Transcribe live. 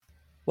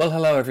Well,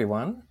 hello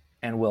everyone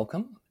and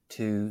welcome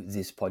to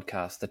this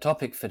podcast. The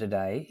topic for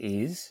today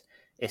is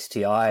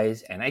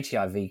STIs and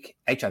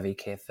HIV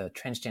care for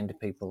transgender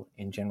people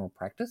in general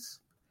practice.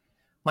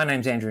 My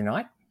name's Andrew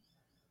Knight.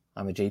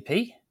 I'm a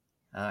GP.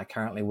 I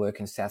currently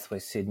work in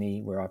southwest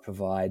Sydney where I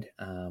provide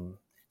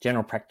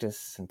general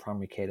practice and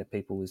primary care to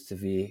people with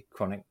severe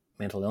chronic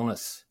mental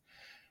illness.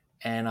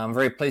 And I'm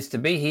very pleased to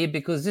be here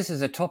because this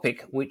is a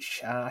topic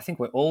which I think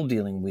we're all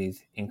dealing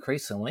with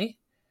increasingly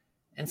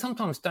and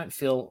sometimes don't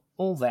feel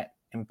all that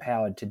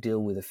empowered to deal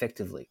with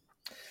effectively.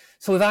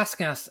 So we've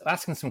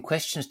asking some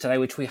questions today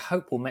which we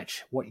hope will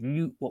match what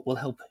will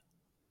help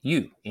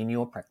you in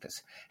your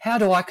practice. How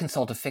do I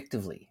consult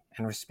effectively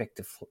and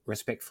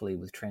respectfully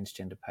with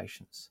transgender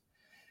patients?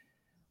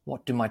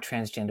 What do my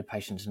transgender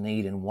patients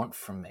need and want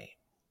from me?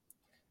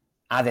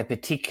 Are there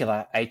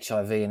particular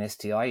HIV and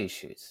STI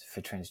issues for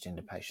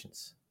transgender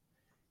patients?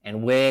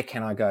 And where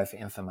can I go for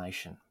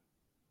information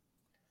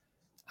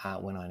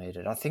when I need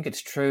it? I think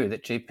it's true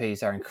that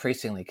GPs are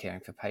increasingly caring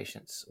for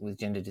patients with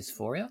gender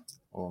dysphoria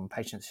or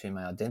patients who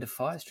may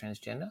identify as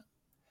transgender.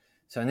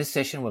 So in this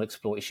session, we'll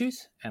explore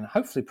issues and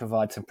hopefully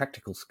provide some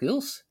practical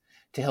skills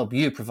to help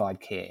you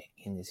provide care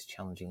in this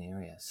challenging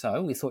area.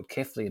 So we thought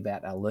carefully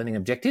about our learning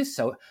objectives.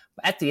 So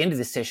at the end of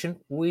this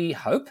session, we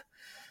hope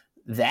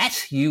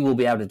that you will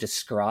be able to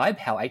describe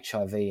how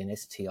HIV and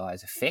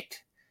STIs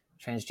affect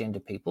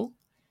transgender people.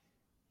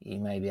 You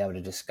may be able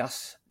to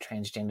discuss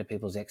transgender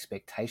people's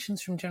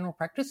expectations from general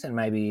practice and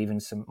maybe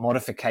even some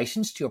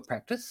modifications to your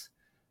practice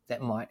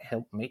that might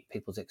help meet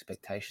people's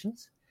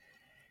expectations.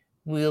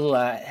 We'll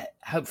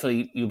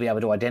hopefully you'll be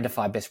able to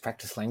identify best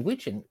practice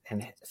language and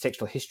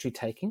sexual history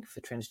taking for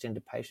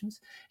transgender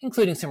patients,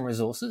 including some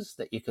resources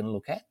that you can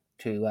look at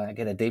to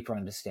get a deeper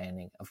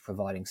understanding of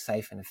providing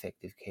safe and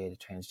effective care to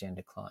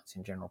transgender clients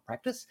in general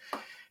practice.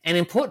 And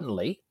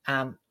importantly,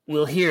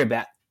 we'll hear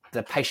about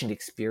the patient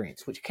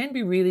experience, which can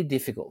be really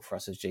difficult for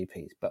us as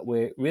GPs, but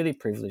we're really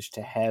privileged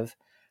to have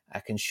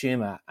a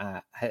consumer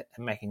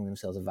making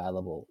themselves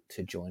available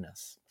to join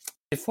us.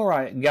 Before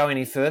I go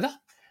any further,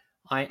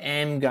 I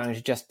am going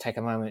to just take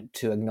a moment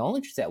to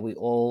acknowledge that we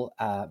all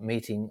are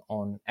meeting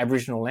on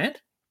Aboriginal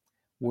land,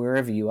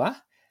 wherever you are.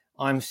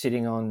 I'm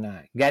sitting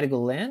on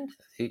Gadigal land,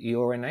 the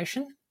Eora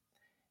Nation,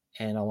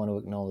 and I want to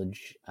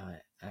acknowledge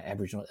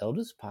Aboriginal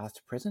elders, past,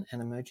 present and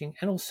emerging,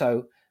 and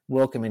also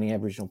welcome any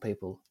Aboriginal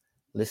people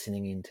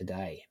listening in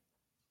today.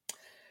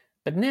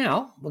 But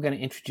now we're going to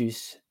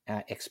introduce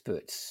our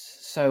experts.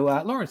 So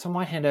Lawrence, I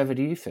might hand over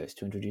to you first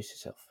to introduce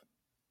yourself.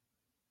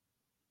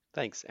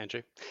 Thanks,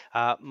 Andrew.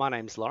 My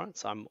name's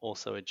Lawrence. I'm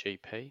also a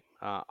GP.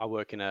 I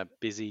work in a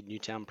busy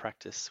Newtown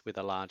practice with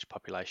a large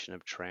population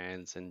of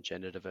trans and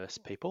gender diverse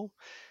people.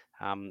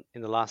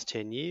 In the last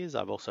 10 years,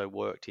 I've also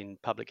worked in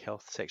public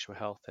health, sexual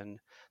health and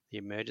the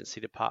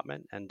emergency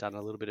department and done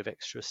a little bit of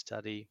extra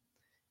study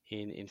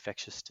in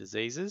infectious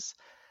diseases.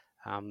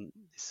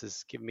 This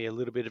has given me a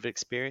little bit of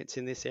experience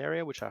in this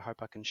area, which I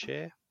hope I can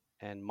share.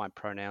 And my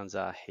pronouns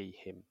are he,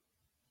 him.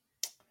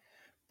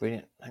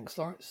 Brilliant. Thanks,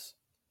 Lawrence.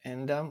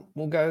 And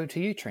we'll go to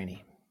you,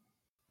 Trini.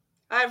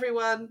 Hi,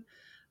 everyone.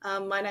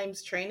 My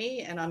name's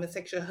Trini, and I'm a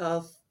sexual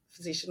health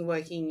physician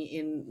working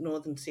in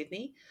Northern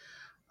Sydney.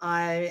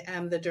 I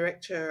am the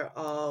director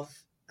of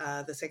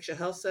the Sexual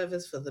Health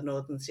Service for the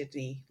Northern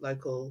Sydney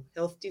Local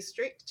Health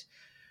District.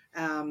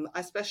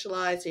 I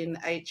specialise in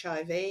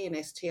HIV and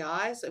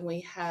STIs, and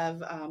we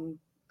have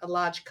a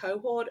large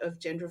cohort of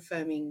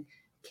gender-affirming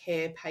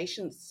care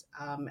patients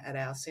at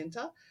our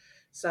centre.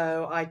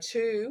 So I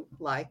too,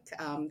 like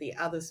the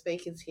other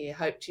speakers here,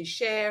 hope to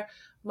share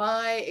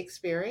my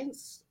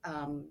experience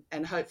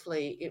and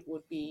hopefully it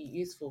would be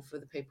useful for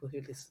the people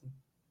who listen.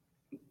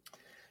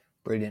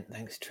 Brilliant.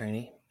 Thanks,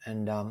 Trini.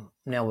 And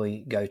now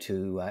we go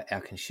to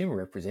our consumer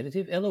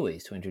representative,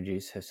 Eloise, to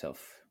introduce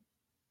herself.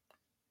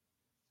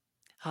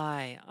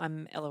 Hi,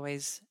 I'm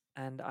Eloise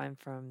and I'm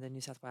from the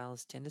New South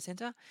Wales Gender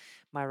Centre.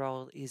 My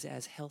role is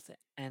as Health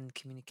and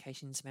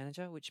Communications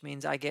Manager, which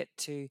means I get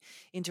to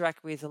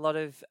interact with a lot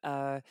of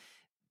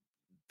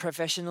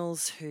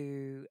professionals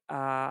who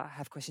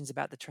have questions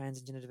about the trans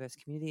and gender diverse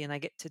community, and I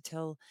get to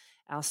tell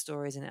our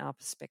stories and our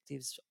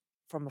perspectives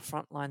from a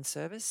frontline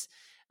service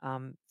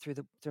through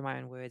my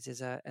own words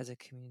as a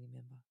community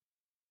member.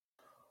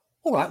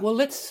 All right, well,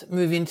 let's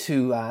move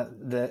into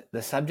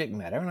the subject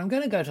matter, and I'm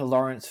going to go to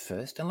Lawrence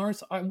first. And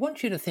Lawrence, I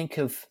want you to think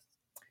of,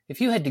 if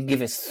you had to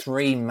give us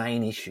three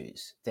main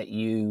issues that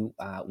you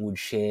would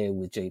share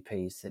with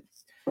GPs that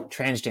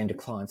transgender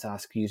clients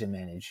ask you to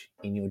manage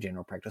in your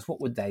general practice,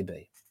 what would they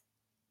be?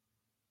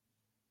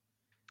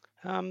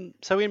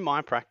 So in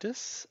my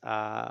practice,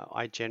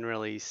 I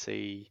generally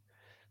see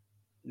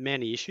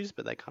many issues,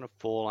 but they kind of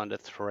fall under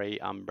three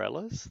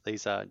umbrellas.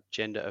 These are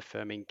gender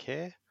affirming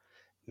care,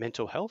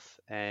 mental health,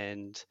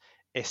 and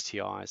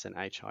STIs and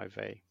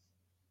HIV.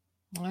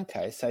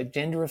 Okay, so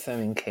gender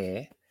affirming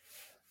care,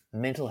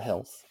 mental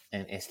health,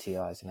 and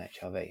STIs and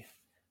HIV.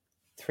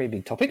 Three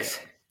big topics.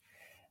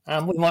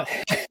 We might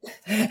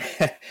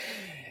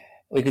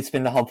We could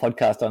spend the whole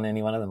podcast on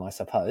any one of them, I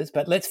suppose.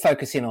 But let's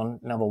focus in on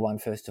number one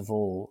first of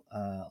all.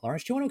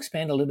 Lawrence, do you want to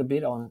expand a little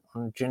bit on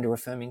gender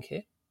affirming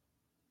care?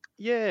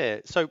 Yeah.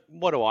 So,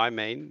 what do I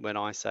mean when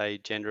I say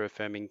gender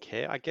affirming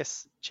care? I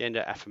guess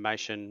gender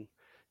affirmation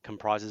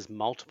comprises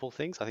multiple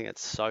things. I think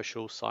it's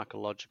social,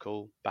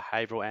 psychological,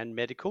 behavioral, and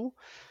medical.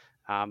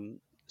 Um,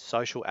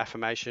 Social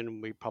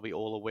affirmation, we're probably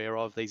all aware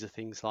of. These are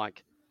things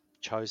like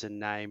chosen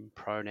name,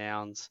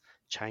 pronouns,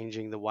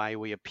 changing the way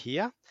we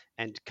appear,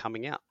 and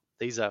coming out.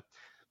 These are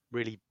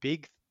really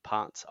big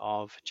parts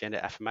of gender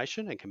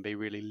affirmation and can be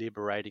really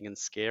liberating and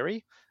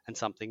scary, and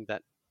something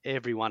that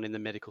everyone in the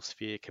medical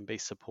sphere can be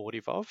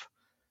supportive of.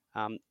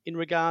 In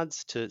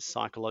regards to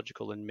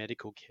psychological and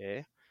medical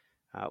care,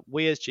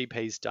 we as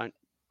GPs don't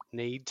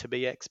need to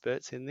be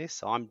experts in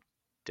this. I'm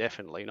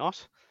definitely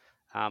not.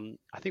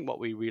 I think what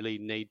we really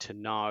need to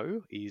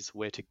know is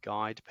where to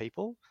guide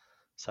people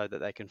so that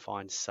they can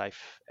find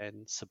safe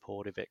and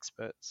supportive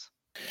experts.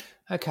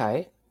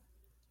 Okay.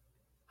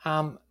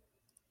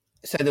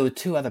 So there were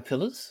two other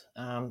pillars.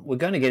 We're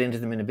going to get into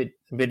them in a bit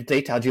of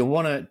detail. Do you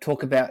want to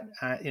talk about,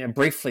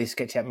 briefly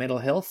sketch out mental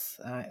health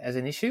as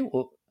an issue?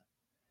 Or...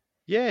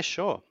 Yeah,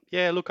 sure.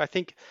 Yeah, look, I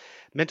think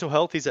mental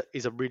health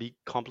is a really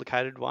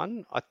complicated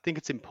one. I think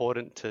it's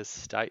important to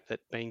state that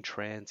being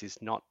trans is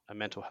not a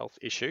mental health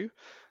issue.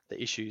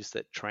 The issues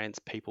that trans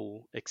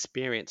people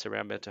experience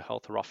around mental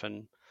health are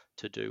often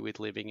to do with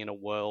living in a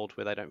world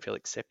where they don't feel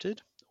accepted,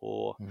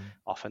 or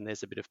often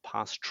there's a bit of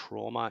past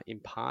trauma in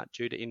part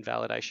due to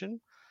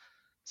invalidation.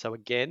 So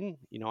again,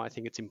 I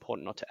think it's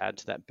important not to add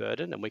to that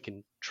burden, and we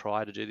can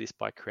try to do this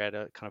by create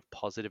a kind of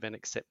positive and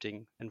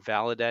accepting and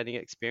validating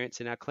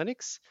experience in our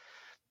clinics.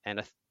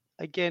 And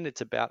again, it's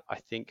about, I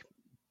think,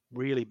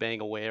 really being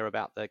aware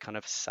about the kind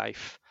of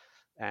safe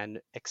and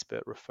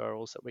expert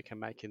referrals that we can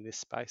make in this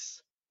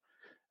space.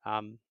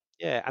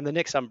 Yeah, and the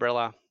next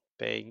umbrella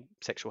being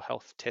sexual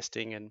health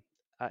testing and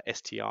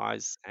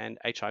STIs and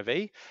HIV.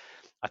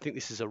 I think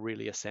this is a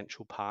really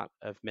essential part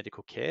of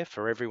medical care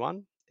for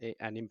everyone,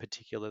 and in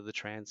particular the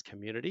trans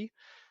community.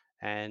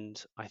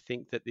 And I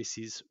think that this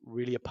is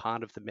really a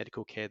part of the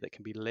medical care that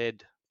can be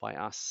led by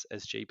us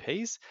as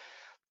GPs,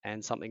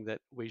 and something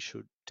that we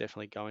should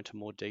definitely go into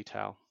more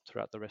detail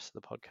throughout the rest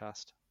of the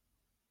podcast.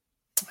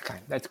 Okay,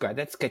 that's great.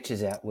 That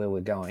sketches out where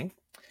we're going.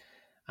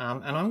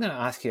 And I'm going to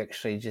ask you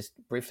actually just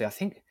briefly, I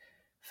think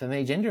for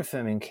me, gender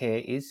affirming care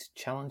is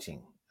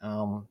challenging.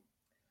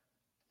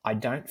 I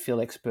don't feel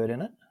expert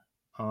in it.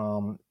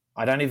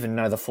 I don't even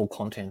know the full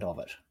content of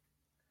it.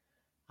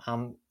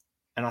 And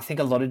I think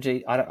a lot of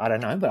I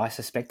don't know, but I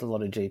suspect a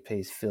lot of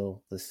GPs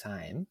feel the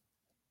same.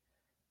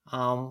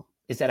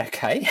 Is that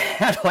okay?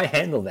 How do I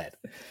handle that?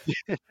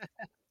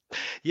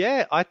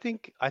 Yeah, I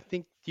think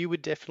you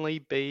would definitely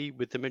be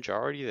with the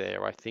majority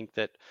there. I think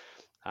that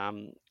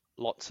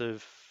lots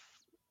of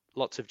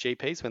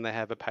GPs, when they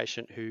have a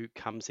patient who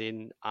comes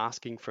in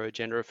asking for a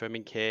gender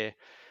affirming care,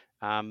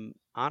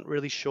 aren't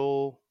really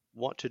sure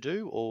what to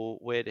do or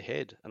where to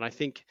head. And I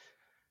think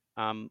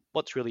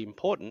what's really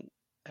important,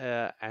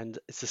 and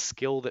it's a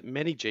skill that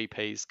many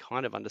GPs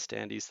kind of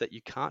understand, is that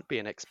you can't be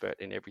an expert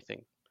in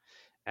everything.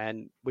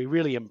 And we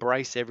really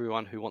embrace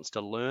everyone who wants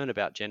to learn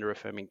about gender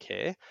affirming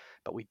care,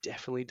 but we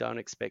definitely don't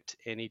expect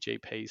any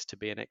GPs to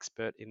be an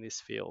expert in this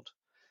field.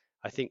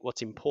 I think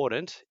what's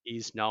important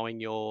is knowing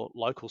your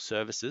local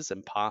services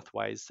and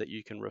pathways that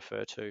you can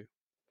refer to.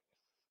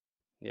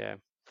 Yeah.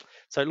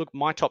 So look,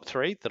 my top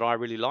three that I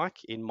really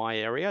like in my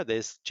area,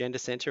 there's Gender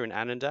Centre in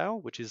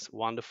Annandale, which is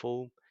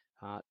wonderful.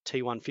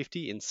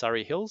 T150 in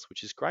Surrey Hills,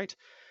 which is great.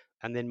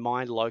 And then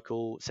my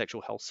local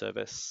sexual health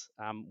service.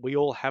 We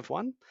all have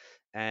one,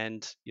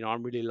 and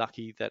I'm really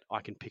lucky that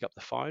I can pick up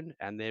the phone,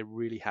 and they're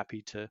really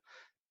happy to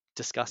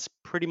discuss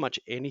pretty much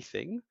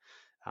anything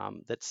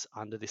that's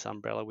under this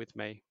umbrella with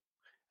me.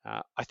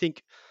 I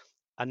think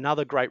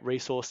another great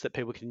resource that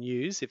people can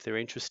use if they're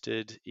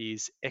interested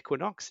is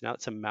Equinox. Now,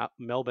 it's a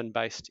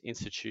Melbourne-based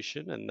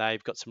institution, and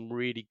they've got some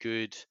really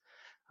good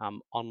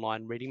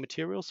online reading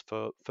materials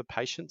for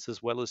patients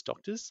as well as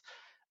doctors.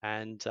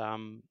 And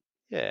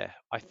yeah,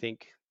 I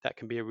think that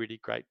can be a really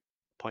great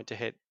point to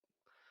head.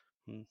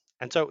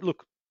 And so,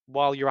 look,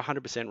 while you're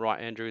 100%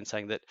 right, Andrew, in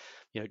saying that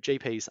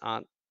GPs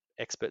aren't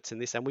experts in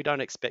this, and we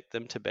don't expect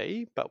them to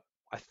be, but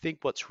I think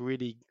what's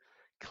really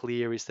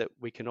clear is that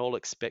we can all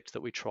expect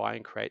that we try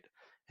and create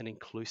an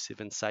inclusive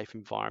and safe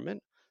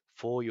environment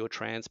for your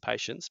trans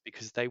patients,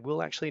 because they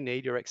will actually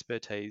need your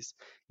expertise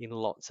in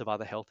lots of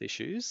other health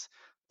issues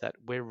that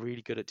we're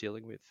really good at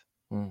dealing with.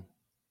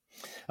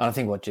 I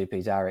think what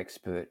GPs are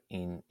expert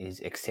in is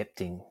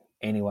accepting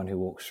anyone who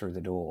walks through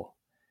the door,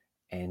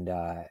 and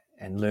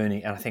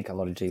learning. And I think a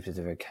lot of GPs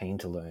are very keen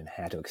to learn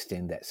how to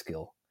extend that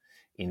skill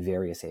in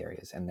various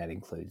areas, and that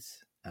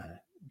includes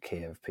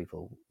care of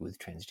people with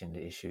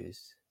transgender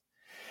issues.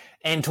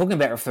 And talking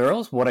about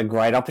referrals, what a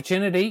great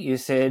opportunity. You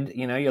said,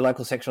 your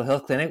local sexual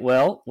health clinic.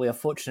 Well, we are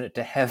fortunate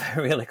to have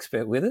a real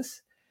expert with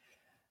us.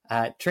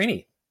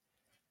 Trini,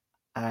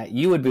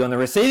 you would be on the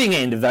receiving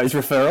end of those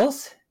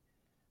referrals.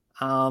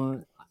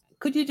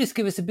 Could you just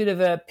give us a bit of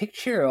a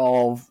picture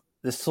of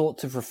the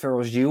sorts of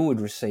referrals you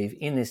would receive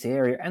in this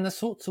area and the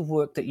sorts of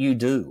work that you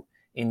do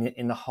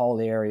in the whole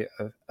area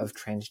of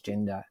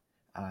transgender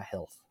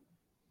health?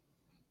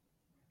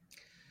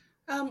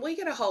 We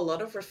get a whole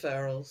lot of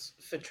referrals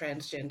for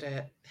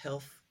transgender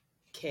health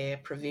care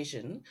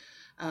provision,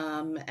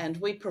 and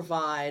we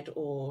provide,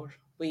 or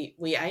we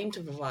aim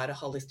to provide, a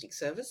holistic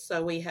service.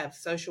 So we have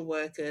social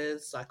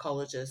workers,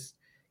 psychologists,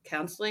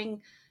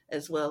 counselling,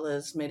 as well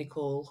as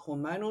medical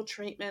hormonal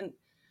treatment.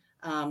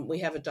 We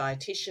have a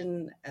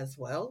dietitian as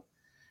well,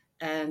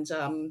 and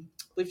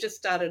we've just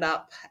started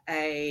up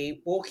a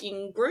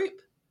walking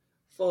group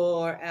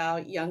for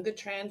our younger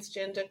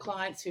transgender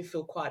clients who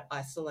feel quite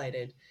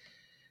isolated.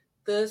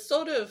 The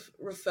sort of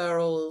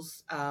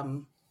referrals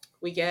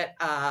we get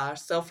are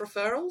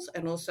self-referrals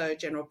and also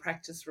general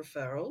practice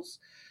referrals.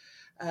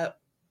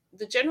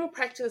 The general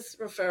practice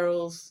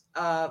referrals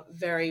are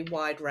very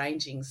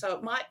wide-ranging. So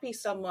it might be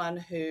someone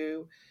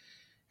who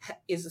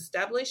is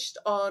established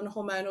on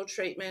hormonal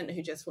treatment,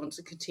 who just wants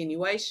a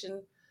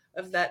continuation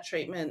of that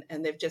treatment,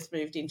 and they've just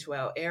moved into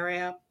our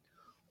area,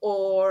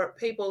 or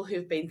people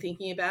who've been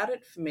thinking about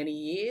it for many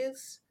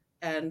years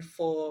and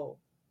for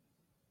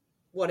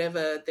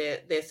whatever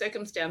their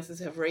circumstances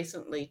have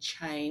recently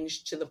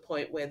changed to the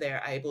point where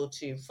they're able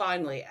to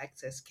finally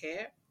access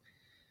care.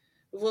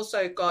 We've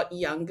also got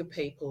younger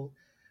people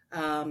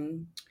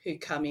who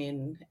come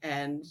in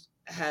and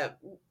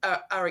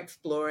are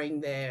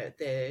exploring their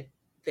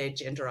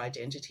gender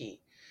identity.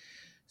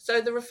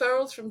 So the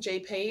referrals from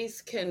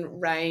GPs can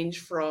range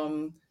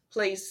from,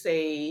 please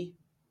see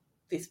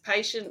this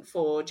patient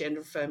for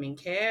gender affirming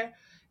care.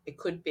 It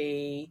could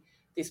be,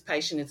 this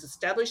patient is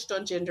established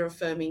on gender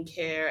affirming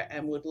care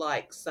and would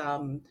like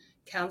some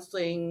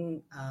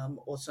counselling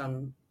or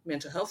some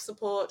mental health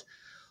support.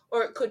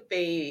 Or it could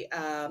be,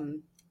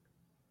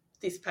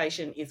 this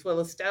patient is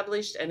well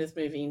established and is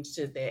moving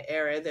into their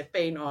area. They've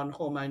been on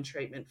hormone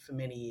treatment for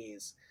many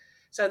years.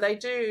 So they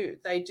do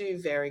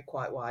vary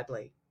quite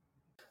widely.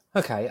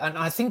 Okay, and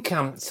I think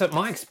so.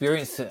 My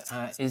experience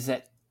is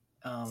that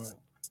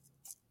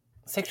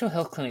sexual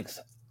health clinics,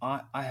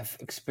 I have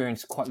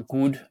experienced quite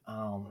good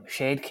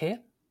shared care,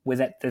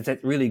 where there's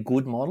that really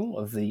good model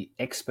of the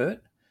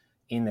expert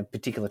in a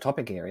particular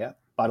topic area,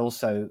 but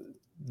also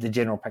the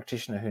general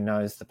practitioner who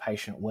knows the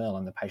patient well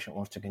and the patient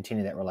wants to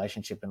continue that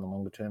relationship in the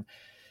longer term.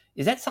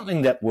 Is that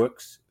something that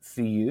works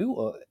for you,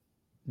 or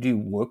do you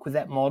work with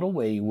that model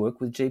where you work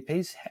with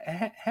GPs?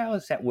 How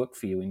does that work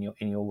for you in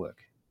your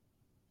work?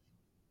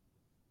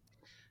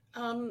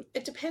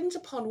 It depends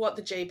upon what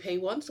the GP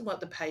wants and what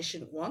the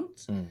patient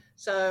wants.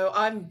 So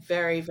I'm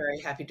very, very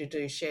happy to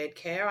do shared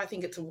care. I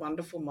think it's a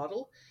wonderful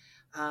model.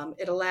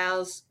 It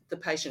allows the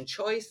patient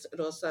choice.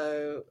 It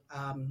also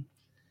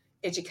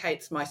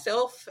educates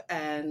myself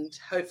and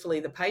hopefully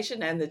the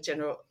patient and the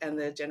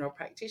general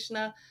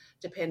practitioner,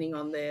 depending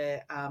on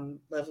their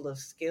level of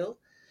skill.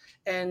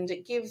 And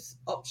it gives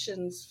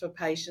options for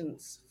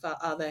patients for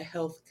other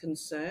health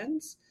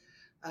concerns.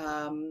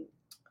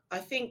 I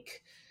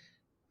think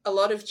a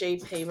lot of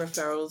GP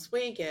referrals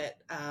we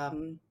get,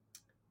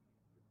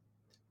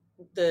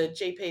 the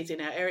GPs in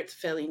our area, it's a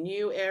fairly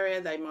new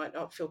area, they might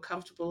not feel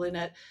comfortable in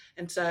it,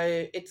 and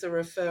so it's a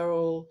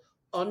referral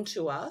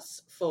onto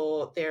us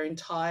for their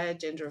entire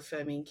gender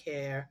affirming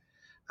care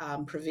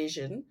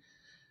provision,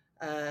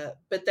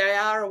 but they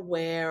are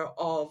aware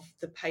of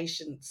the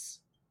patient's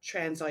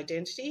trans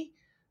identity,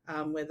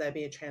 whether they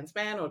be a trans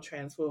man or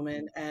trans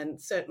woman,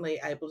 and certainly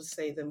able to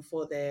see them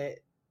for their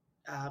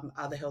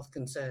other health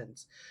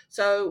concerns.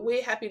 So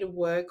we're happy to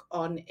work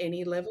on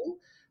any level.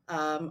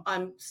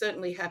 I'm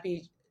certainly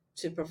happy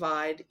to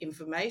provide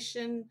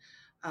information,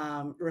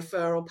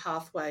 referral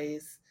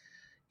pathways,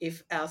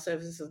 if our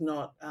service is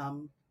not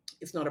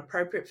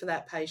appropriate for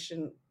that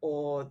patient,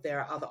 or there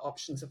are other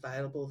options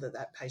available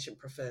that patient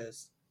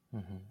prefers.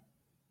 Mm-hmm.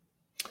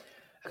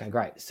 Okay,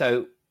 great.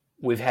 So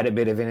we've had a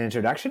bit of an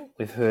introduction.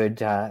 We've heard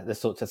the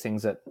sorts of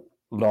things that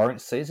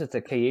Lawrence sees as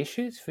the key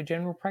issues for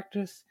general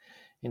practice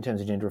in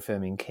terms of gender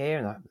affirming care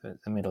and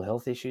the mental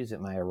health issues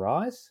that may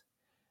arise,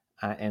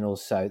 and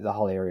also the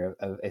whole area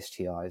of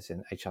STIs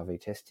and HIV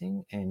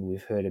testing. And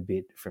we've heard a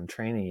bit from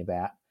Trini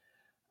about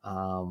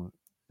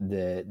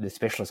the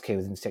specialist care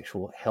within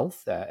sexual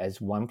health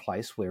as one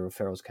place where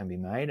referrals can be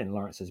made. And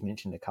Lawrence has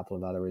mentioned a couple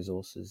of other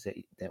resources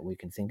that we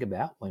can think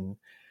about when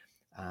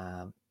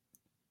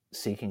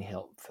seeking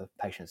help for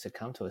patients that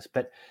come to us.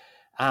 But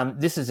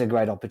this is a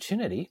great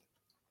opportunity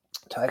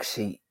to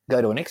actually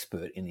go to an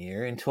expert in the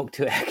area and talk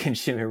to our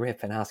consumer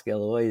rep and ask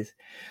Eloise,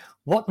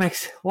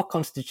 what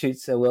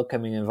constitutes a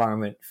welcoming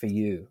environment for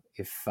you?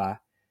 If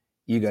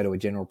you go to a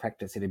general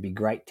practice, it'd be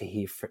great to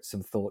hear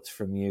some thoughts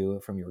from you,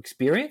 from your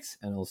experience,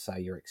 and also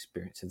your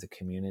experience as a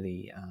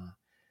community,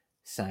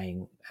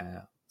 saying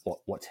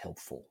what's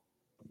helpful.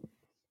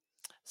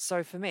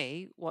 So for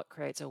me, what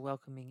creates a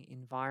welcoming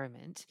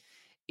environment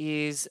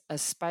is a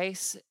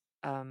space,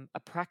 a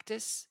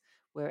practice,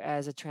 where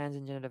as a trans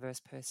and gender diverse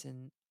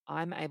person,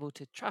 I'm able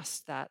to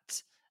trust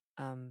that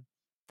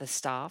the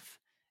staff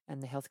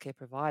and the healthcare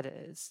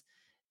providers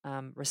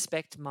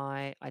respect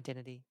my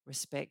identity,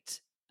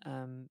 respect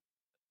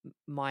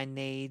my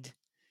need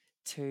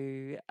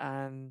to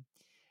kind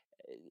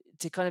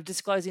of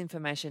disclose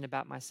information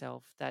about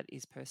myself that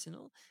is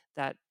personal,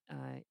 that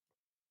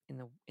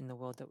in the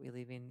world that we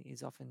live in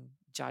is often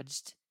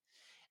judged.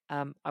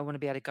 I want to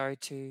be able to go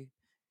to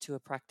a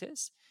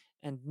practice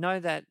and know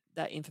that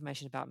that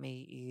information about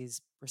me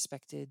is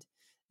respected,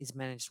 is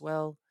managed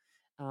well.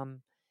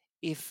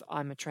 If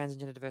I'm a trans and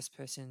gender diverse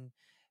person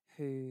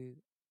who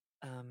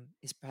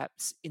is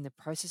perhaps in the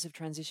process of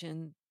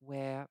transition,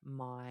 where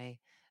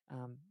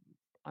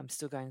I'm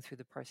still going through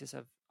the process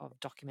of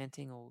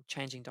documenting or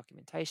changing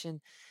documentation,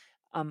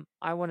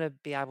 I want to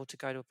be able to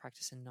go to a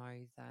practice and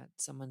know that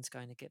someone's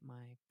going to get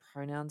my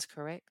pronouns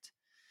correct,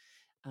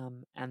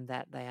 and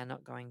that they are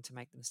not going to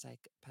make the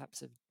mistake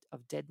perhaps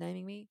of dead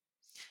naming me,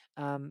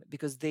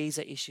 because these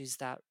are issues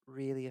that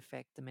really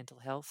affect the mental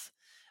health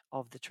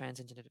of the trans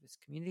and gender diverse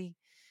community.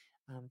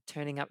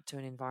 Turning up to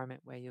an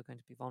environment where you're going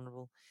to be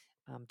vulnerable,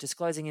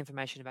 disclosing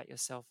information about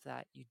yourself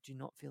that you do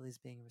not feel is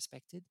being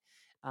respected,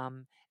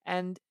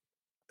 and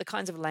the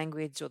kinds of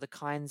language or the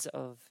kinds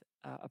of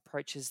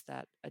approaches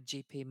that a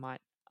GP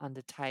might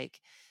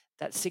undertake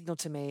that signal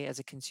to me as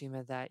a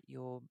consumer that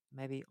you're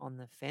maybe on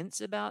the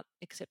fence about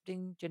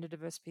accepting gender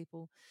diverse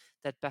people,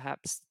 that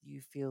perhaps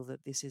you feel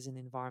that this is an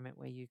environment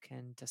where you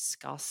can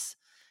discuss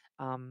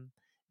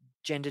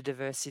gender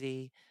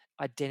diversity,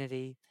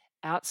 identity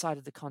outside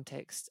of the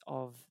context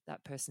of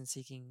that person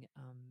seeking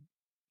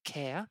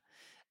care,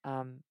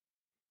 um,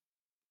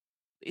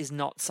 is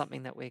not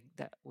something that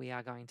we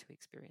are going to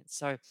experience.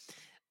 So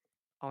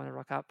I want to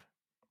rock up.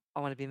 I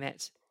want to be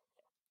met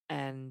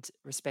and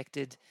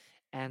respected,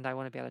 and I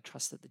want to be able to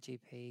trust that the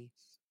GP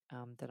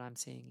that I'm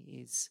seeing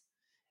is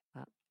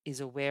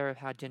aware of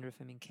how gender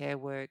affirming care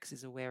works,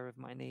 is aware of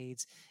my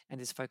needs,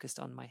 and is focused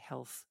on my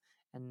health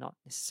and not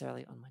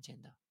necessarily on my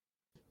gender.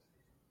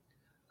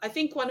 I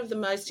think one of the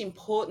most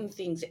important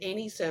things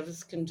any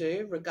service can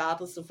do,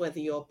 regardless of whether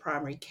you're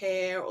primary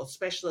care or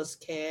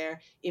specialist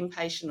care,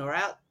 inpatient or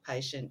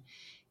outpatient,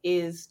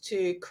 is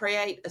to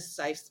create a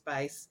safe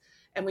space.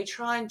 And we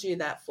try and do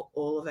that for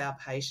all of our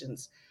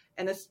patients.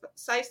 And a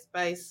safe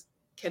space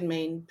can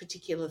mean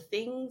particular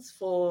things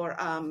for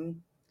our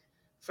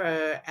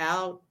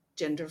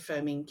gender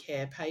affirming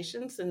care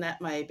patients, and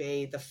that may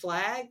be the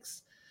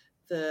flags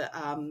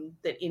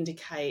that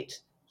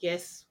indicate,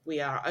 yes,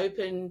 we are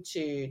open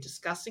to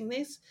discussing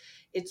this.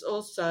 It's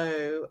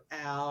also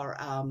our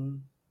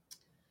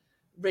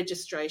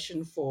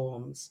registration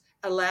forms,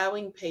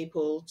 allowing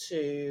people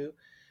to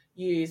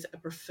use a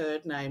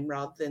preferred name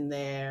rather than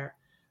their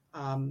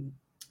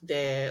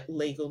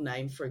legal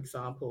name, for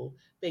example,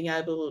 being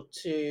able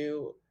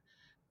to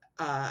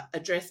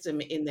address them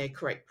in their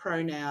correct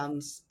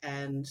pronouns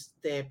and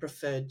their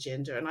preferred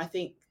gender. And I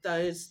think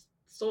those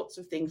sorts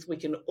of things we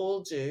can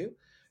all do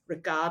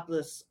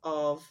regardless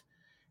of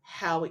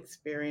how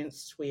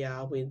experienced we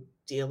are with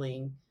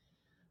dealing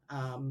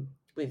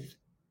with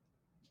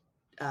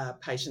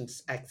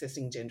patients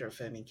accessing gender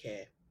affirming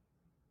care.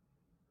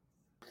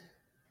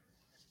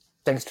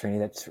 Thanks, Trini.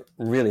 That's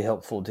really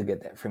helpful to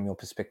get that from your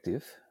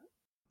perspective.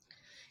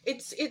 I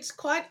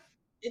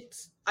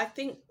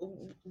think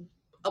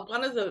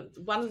one of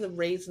the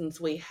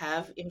reasons we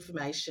have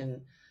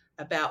information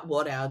about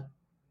what our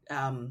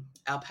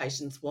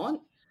patients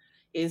want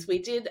is we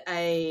did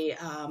a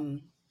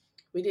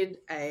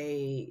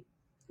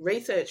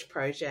research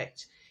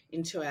project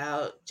into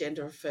our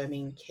gender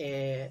affirming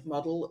care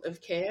model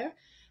of care,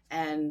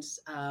 and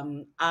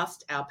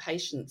asked our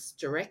patients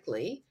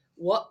directly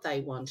what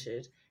they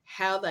wanted,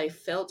 how they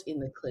felt in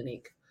the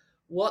clinic,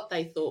 what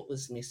they thought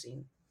was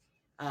missing,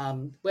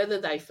 whether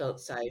they felt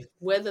safe,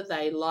 whether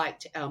they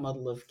liked our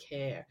model of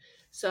care.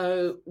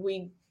 So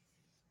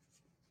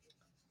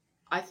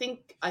I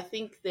think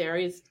there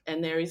is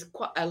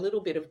quite a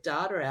little bit of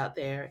data out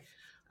there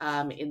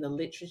in the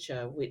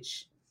literature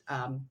which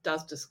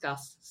does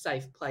discuss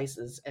safe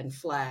places and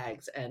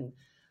flags and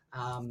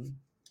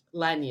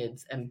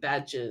lanyards and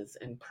badges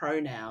and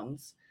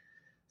pronouns.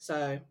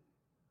 So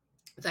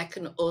that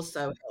can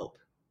also help.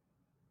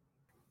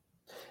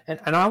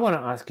 And I want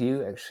to ask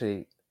you,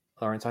 actually,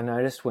 Lawrence, I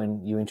noticed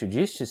when you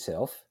introduced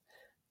yourself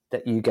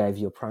that you gave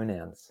your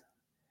pronouns.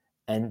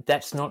 And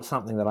that's not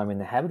something that I'm in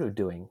the habit of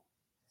doing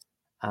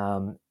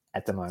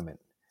at the moment.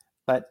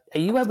 But are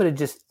you able to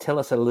just tell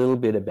us a little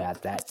bit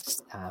about that?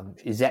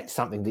 Is that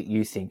something that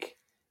you think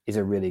is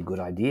a really good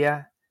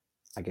idea?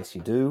 I guess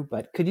you do,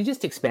 but could you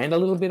just expand a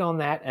little bit on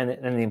that and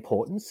the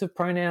importance of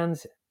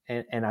pronouns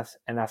and us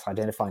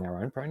identifying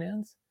our own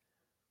pronouns?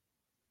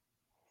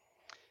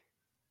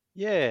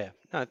 Yeah,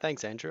 no,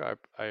 thanks, Andrew.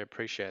 I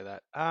appreciate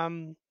that.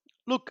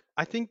 Look,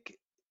 I think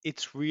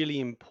it's really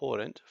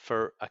important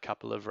for a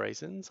couple of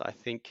reasons. I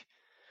think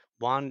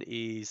one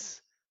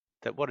is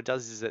that what it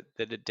does is that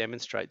it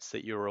demonstrates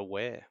that you're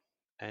aware,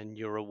 and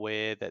you're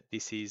aware that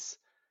this is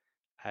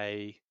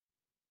an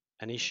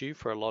issue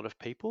for a lot of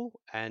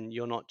people, and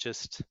you're not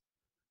just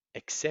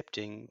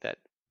accepting that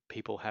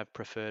people have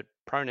preferred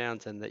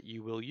pronouns and that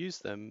you will use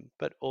them,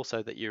 but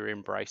also that you're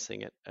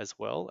embracing it as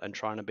well and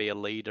trying to be a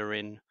leader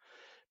in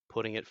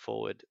putting it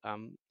forward.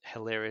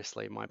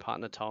 Hilariously, my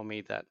partner told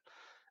me that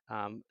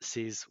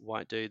cis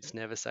white dudes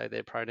never say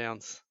their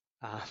pronouns,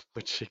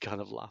 which she kind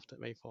of laughed at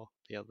me for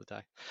the other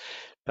day.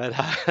 But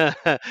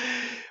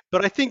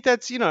but I think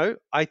that's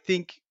I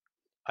think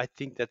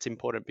that's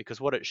important,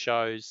 because what it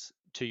shows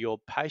to your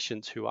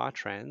patients who are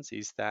trans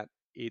is that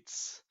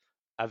it's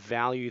a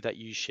value that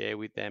you share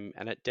with them,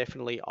 and it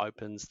definitely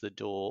opens the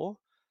door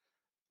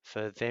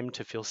for them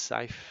to feel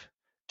safe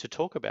to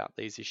talk about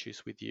these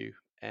issues with you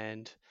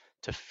and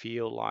to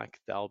feel like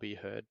they'll be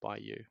heard by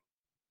you.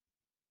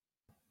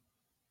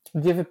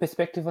 Do you have a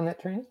perspective on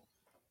that, Trina?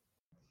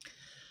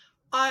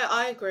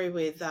 I agree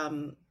with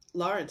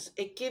Lawrence.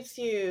 It gives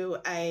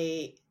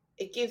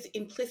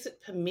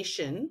implicit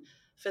permission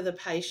for the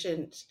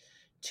patient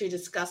to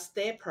discuss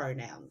their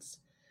pronouns.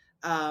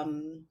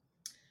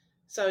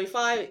 So if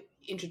I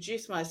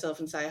introduce myself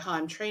and say, "Hi,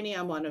 I'm Trini,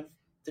 I'm one of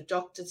the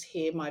doctors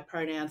here, my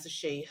pronouns are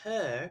she,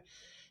 her,"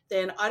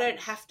 then I don't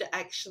have to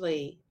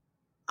actually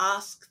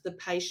ask the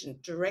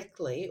patient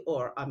directly,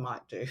 or I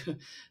might do,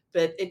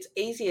 but it's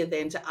easier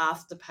then to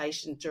ask the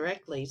patient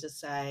directly to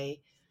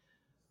say,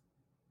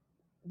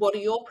 "What are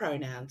your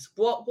pronouns?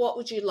 What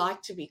would you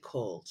like to be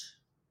called?"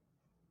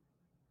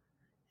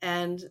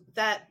 And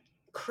that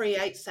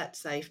creates that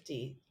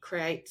safety,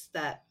 creates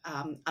that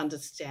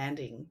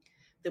understanding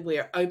that we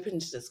are open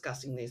to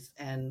discussing this,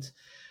 and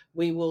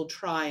we will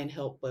try and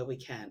help where we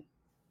can.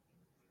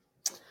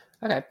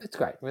 Okay, that's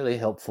great. Really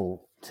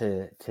helpful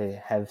to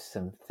have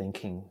some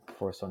thinking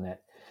for us on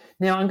that.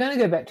 Now, I'm going to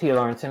go back to you,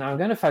 Lawrence, and I'm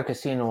going to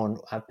focus in on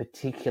a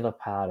particular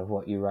part of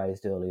what you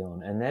raised early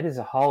on, and that is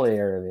a whole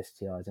area of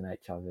STIs and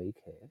HIV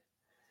care,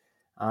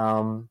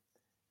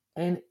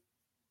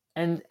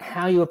 and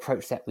how you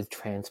approach that with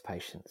trans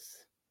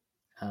patients.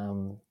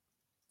 Can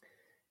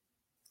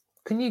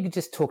you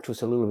just talk to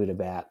us a little bit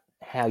about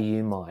how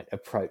you might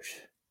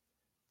approach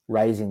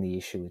raising the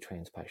issue with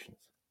trans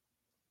patients?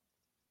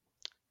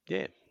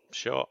 Yeah,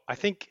 sure. I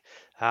think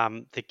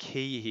the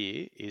key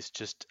here is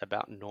just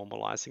about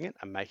normalizing it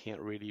and making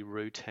it really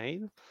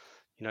routine.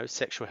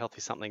 Sexual health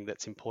is something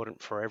that's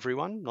important for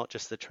everyone, not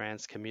just the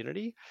trans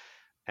community.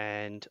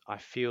 And I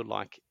feel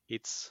like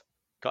it's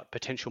got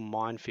potential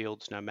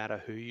minefields no matter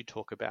who you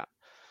talk about.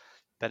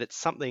 But it's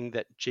something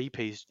that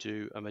GPs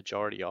do a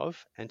majority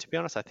of. And to be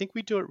honest, I think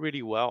we do it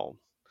really well.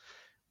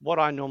 What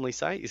I normally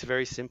say is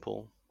very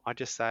simple. I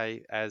just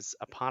say, as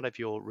a part of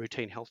your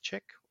routine health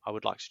check, I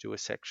would like to do a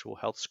sexual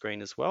health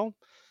screen as well.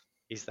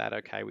 Is that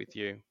okay with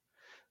you?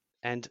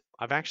 And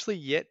I've actually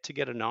yet to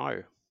get a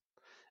no.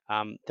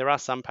 There are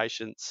some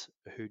patients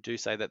who do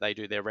say that they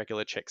do their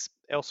regular checks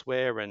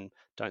elsewhere and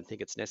don't think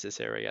it's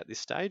necessary at this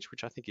stage,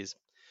 which I think is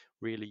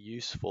really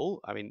useful.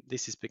 I mean,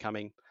 this is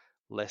becoming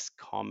less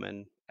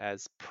common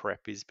as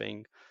PrEP is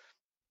being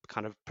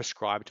kind of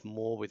prescribed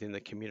more within the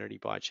community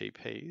by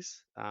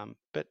GPs.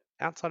 But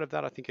outside of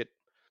that, I think it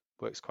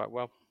works quite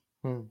well.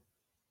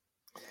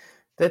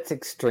 That's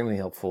extremely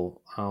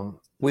helpful.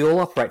 We all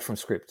operate from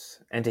scripts,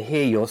 and to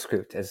hear your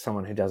script as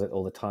someone who does it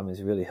all the time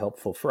is really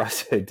helpful for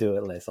us who do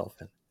it less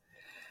often.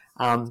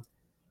 And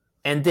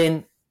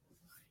then,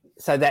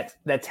 so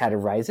that's how to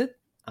raise it.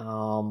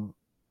 All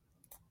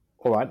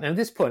right. Now, at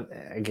this point,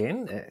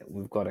 again,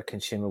 we've got a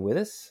consumer with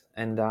us,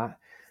 and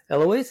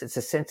Eloise, it's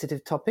a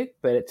sensitive topic,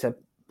 but it's a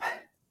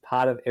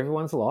part of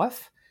everyone's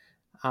life.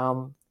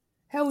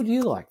 How would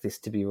you like this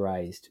to be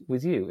raised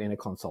with you in a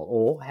consult,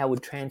 or how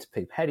would trans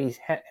people?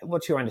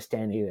 What's your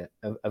understanding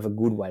of a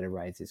good way to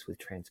raise this with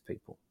trans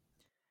people?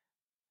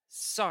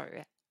 So,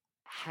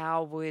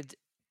 how would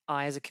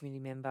I, as a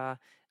community member,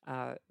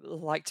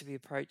 like to be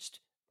approached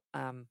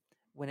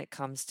when it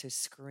comes to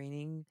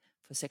screening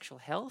for sexual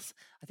health?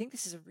 I think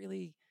this is a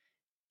really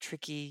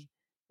tricky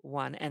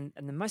one, and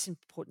the most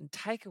important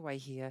takeaway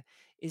here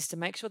is to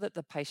make sure that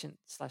the patient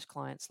slash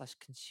client slash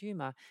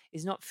consumer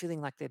is not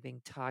feeling like they're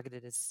being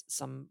targeted as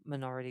some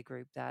minority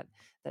group that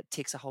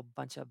ticks a whole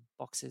bunch of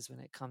boxes when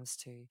it comes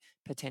to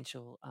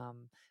potential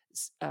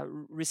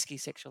risky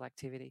sexual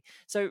activity.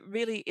 So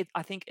really,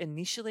 I think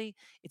initially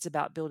it's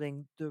about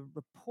building the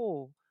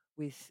rapport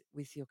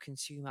with your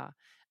consumer,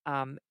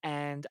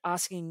 and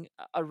asking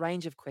a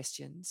range of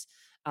questions,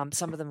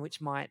 some of them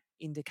which might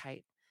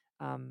indicate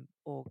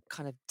or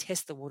kind of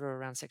test the water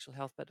around sexual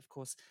health. But of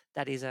course,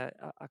 that is a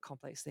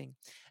complex thing.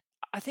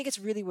 I think it's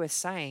really worth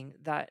saying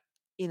that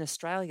in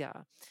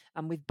Australia,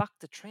 we've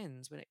bucked the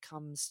trends when it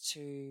comes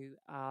to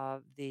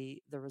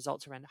the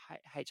results around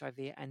HIV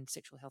and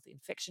sexual health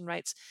infection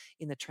rates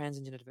in the trans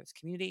and gender diverse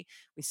community.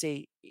 We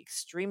see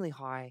extremely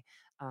high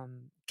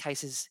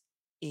cases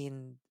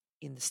in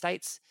the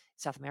States,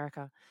 South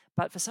America,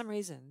 but for some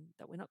reason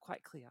that we're not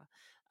quite clear,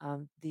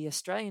 the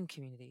Australian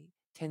community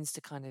tends to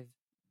kind of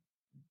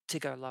to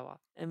go lower,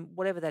 and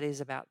whatever that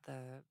is about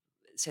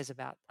says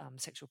about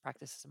sexual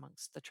practices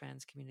amongst the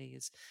trans community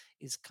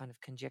is kind of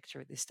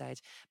conjecture at this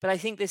stage. But I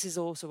think this is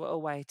also a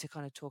way to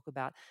kind of talk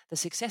about the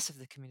success of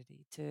the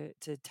community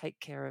to take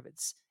care of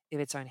its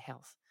own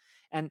health,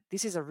 and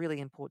this is a really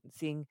important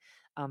thing.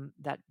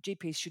 that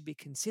GPs should be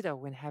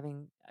considering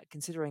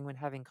when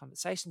having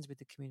conversations with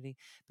the community,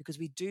 because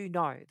we do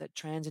know that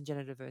trans and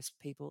gender diverse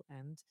people,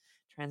 and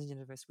trans and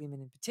gender diverse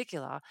women in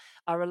particular,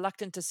 are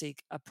reluctant to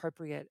seek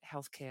appropriate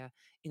healthcare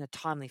in a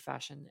timely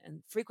fashion,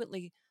 and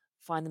frequently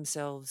find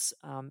themselves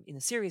in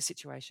a serious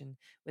situation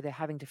where they're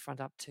having to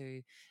front up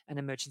to an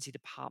emergency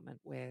department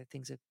where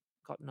things have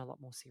gotten a lot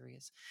more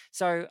serious.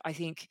 So I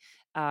think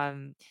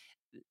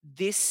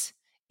this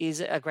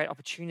is a great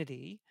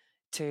opportunity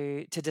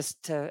to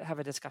have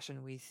a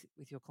discussion with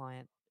your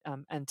client,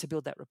 and to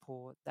build that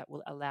rapport that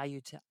will allow you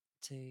to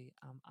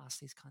ask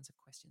these kinds of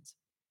questions.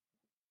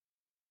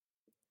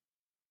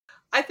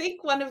 I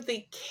think one of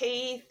the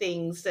key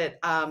things that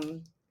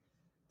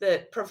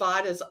that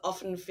providers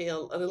often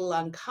feel a little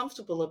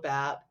uncomfortable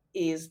about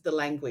is the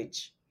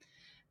language.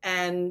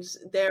 And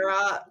there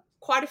are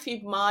quite a few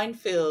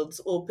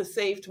minefields or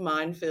perceived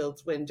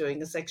minefields when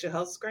doing a sexual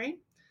health screen,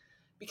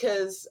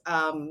 because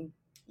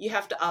you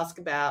have to ask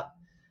about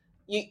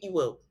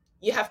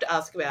you have to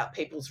ask about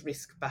people's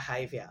risk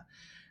behaviour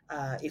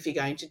if you're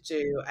going to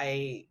do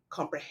a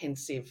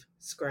comprehensive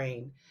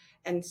screen.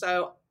 And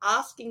so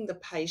asking the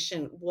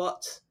patient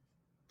what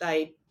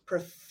they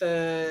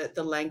prefer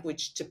the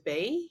language to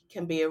be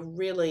can be a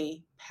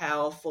really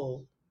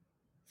powerful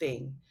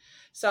thing.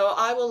 So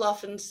I will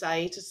often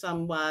say to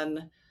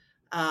someone,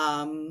 so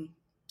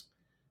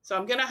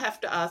I'm going to have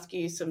to ask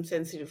you some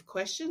sensitive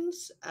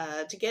questions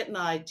to get an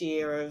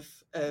idea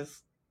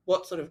of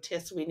what sort of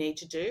tests we need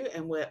to do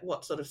and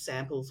what sort of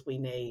samples we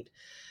need.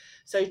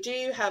 So do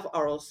you have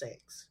oral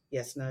sex?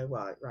 Yes, no,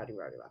 right, righty.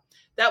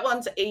 That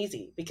one's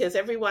easy because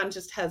everyone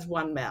just has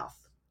one mouth.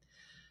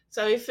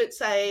 So if it's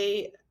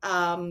a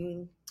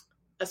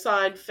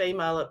assigned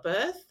female at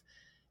birth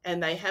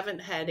and they haven't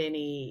had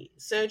any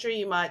surgery,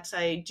 you might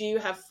say, do you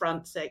have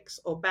front sex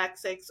or back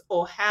sex,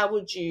 or how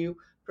would you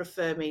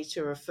prefer me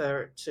to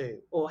refer it to,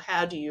 or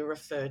how do you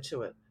refer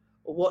to it,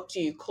 or what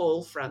do you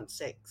call front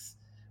sex?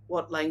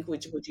 What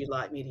language would you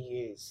like me to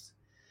use?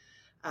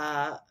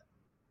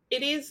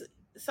 It is,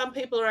 some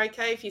people are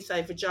okay if you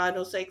say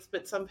vaginal sex,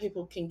 but some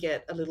people can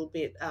get a little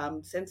bit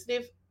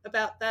sensitive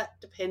about that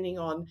depending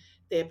on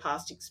their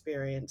past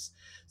experience.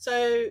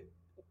 So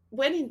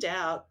when in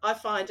doubt, I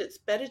find it's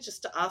better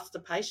just to ask the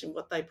patient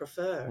what they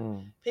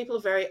prefer. People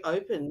are very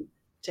open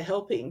to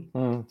helping.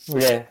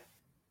 Yeah,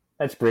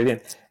 that's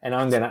brilliant. And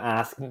I'm going to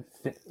ask,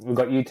 we've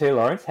got you too,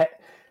 Lawrence.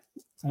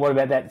 What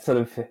about that sort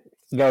of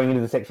going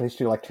into the sexual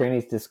history, like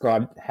Trini's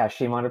described, how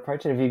she might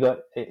approach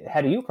it?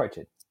 How do you approach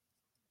it?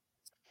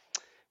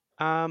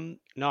 No,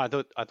 I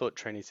thought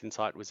Trini's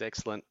insight was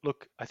excellent.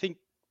 Look, I think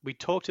we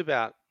talked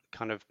about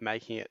kind of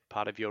making it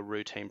part of your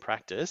routine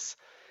practice.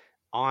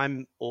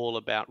 I'm all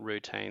about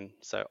routine,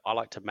 so I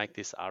like to make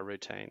this our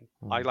routine.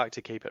 I like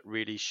to keep it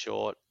really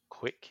short,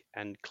 quick,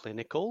 and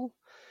clinical.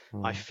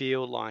 I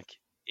feel like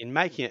in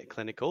making it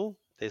clinical,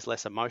 there's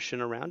less emotion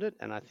around it,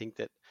 and I think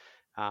that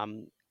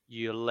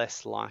you're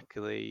less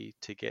likely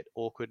to get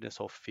awkwardness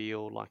or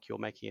feel like you're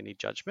making any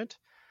judgment.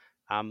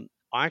 I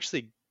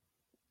actually,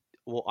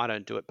 well, I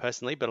don't do it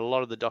personally, but a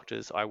lot of the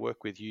doctors I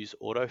work with use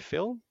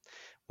autofill,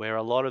 where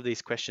a lot of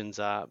these questions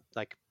are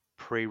like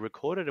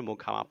pre-recorded and will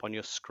come up on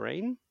your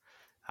screen.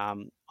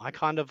 I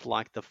kind of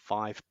like the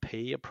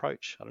 5P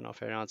approach. I don't know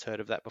if anyone's heard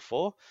of that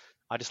before.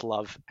 I just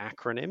love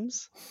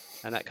acronyms,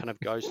 and that kind of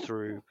goes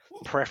through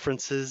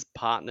preferences,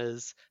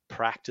 partners,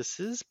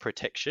 practices,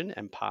 protection,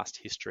 and past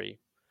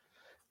history.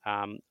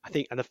 I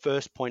think, and the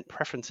first point,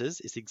 preferences,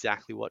 is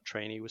exactly what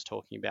Trini was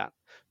talking about.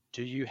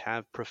 Do you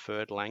have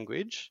preferred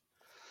language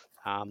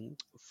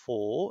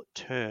for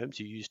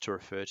terms you use to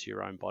refer to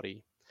your own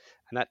body?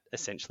 And that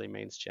essentially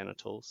means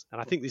genitals.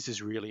 And I think this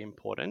is really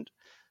important.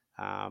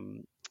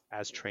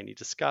 As Trini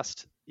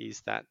discussed,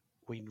 is that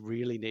we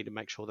really need to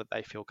make sure that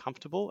they feel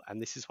comfortable, and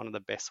this is one of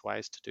the best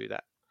ways to do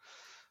that.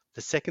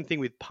 The second thing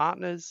with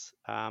partners,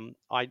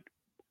 I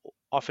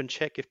often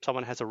check if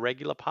someone has a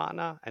regular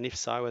partner, and if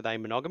so, are they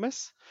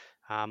monogamous?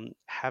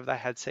 Have they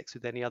had sex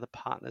with any other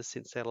partners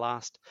since their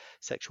last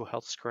sexual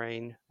health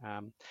screen?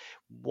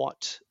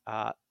 What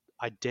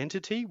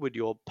identity would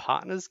your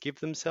partners give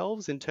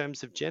themselves in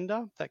terms of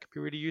gender? That could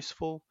be really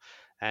useful.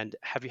 And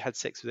have you had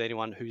sex with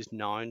anyone who's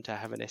known to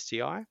have an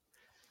STI?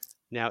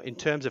 Now, in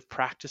terms of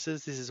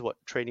practices, this is what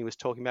Trini was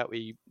talking about, where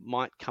you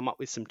might come up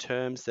with some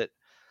terms that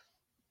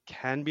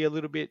can be a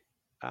little bit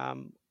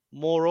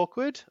more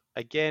awkward.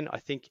 Again, I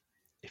think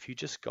if you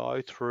just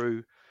go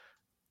through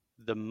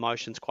the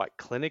motions quite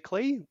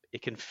clinically,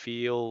 it can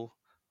feel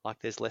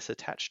like there's less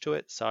attached to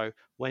it. So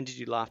when did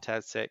you last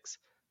have sex?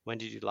 When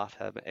did you last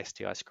have an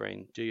STI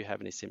screen? Do you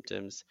have any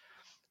symptoms?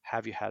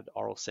 Have you had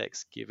oral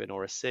sex given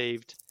or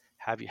received?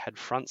 Have you had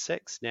front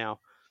sex? Now,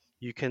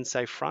 you can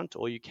say front,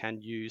 or you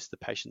can use the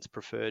patient's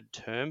preferred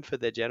term for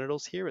their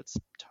genitals here. It's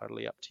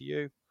totally up to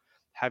you.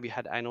 Have you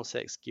had anal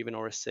sex given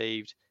or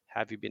received?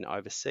 Have you been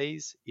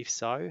overseas? If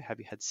so, have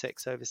you had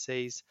sex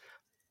overseas?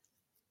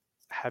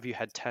 Have you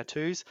had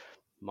tattoos?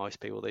 Most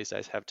people these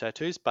days have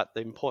tattoos, but the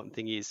important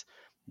thing is,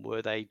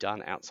 were they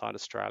done outside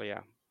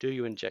Australia? Do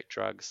you inject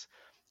drugs?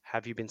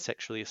 Have you been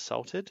sexually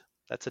assaulted?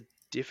 That's a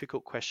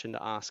difficult question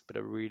to ask, but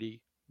a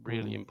really,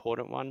 really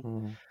important one.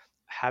 Mm.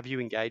 Have you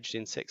engaged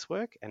in sex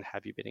work, and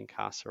have you been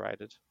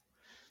incarcerated?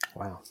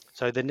 Wow.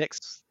 So the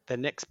next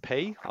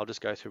P, I'll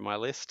just go through my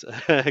list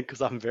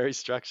because I'm very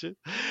structured,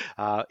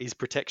 is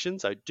protection.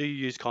 So do you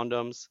use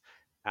condoms,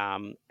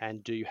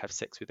 and do you have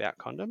sex without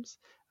condoms?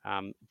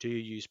 Do you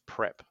use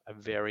PrEP? A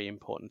very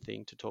important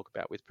thing to talk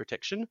about with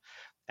protection,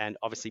 and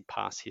obviously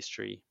past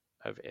history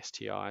of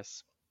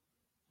STIs.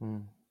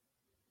 Mm.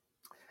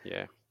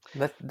 Yeah,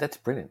 That's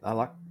brilliant. I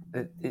like.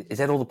 Is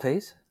that all the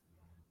P's?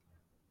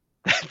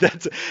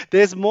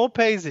 there's more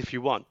P's if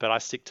you want, but I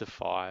stick to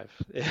 5.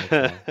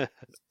 Okay.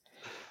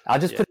 I'll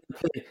just Yeah. put in a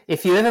plea.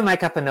 If you ever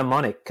make up a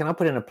mnemonic, can I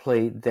put in a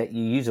plea that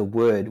you use a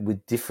word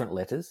with different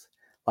letters,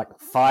 like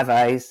 5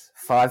 A's,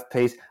 5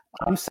 P's?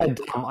 I'm so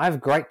dumb. I have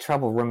great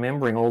trouble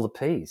remembering all the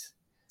P's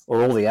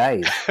or all the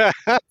A's.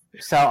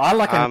 So I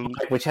like a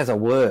mnemonic which has a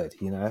word,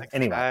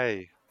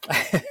 Anyway.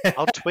 Okay.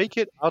 I'll tweak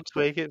it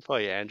for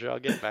you, Andrew. I'll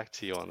get back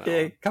to you on that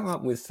Yeah, one. come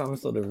up with some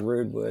sort of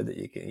rude word that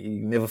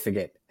you never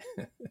forget.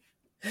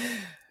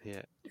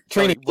 Yeah. Trini,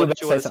 Sorry, what did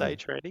about you to want say to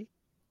say, something?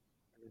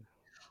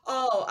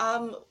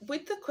 Trini?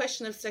 With the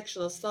question of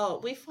sexual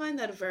assault, we find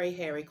that a very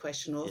hairy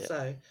question Yeah.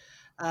 also.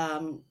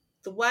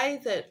 The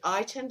way that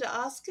I tend to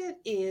ask it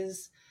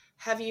is,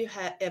 have you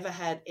ever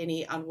had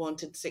any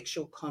unwanted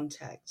sexual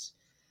contact?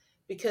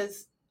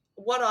 Because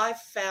what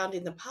I've found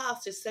in the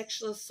past is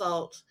sexual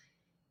assault,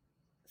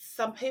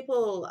 some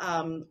people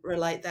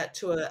relate that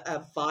to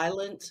a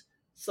violent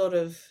sort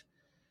of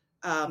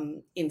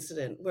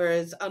incident,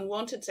 whereas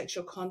unwanted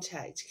sexual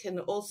contact can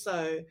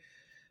also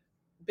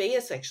be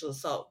a sexual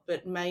assault,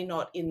 but may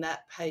not, in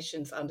that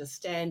patient's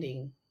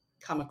understanding,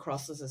 come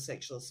across as a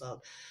sexual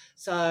assault.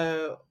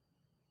 So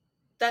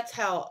that's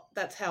how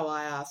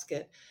I ask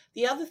it.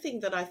 The other thing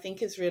that I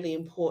think is really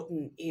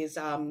important is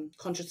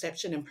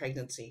contraception in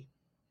pregnancy,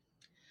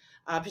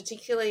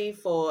 particularly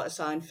for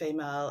assigned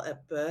female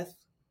at birth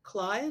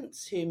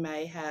clients who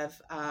may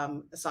have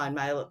assigned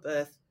male at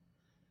birth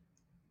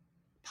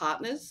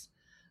partners.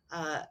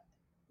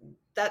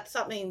 That's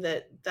something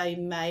that they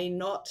may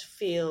not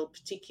feel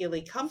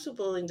particularly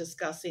comfortable in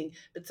discussing,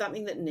 but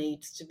something that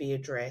needs to be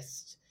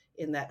addressed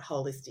in that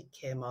holistic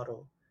care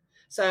model.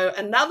 So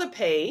another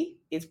P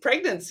is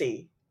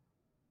pregnancy.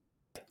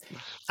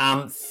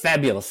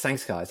 Fabulous.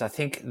 Thanks, guys. I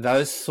think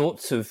those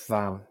sorts of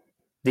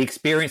the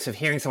experience of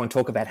hearing someone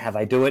talk about how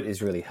they do it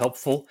is really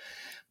helpful.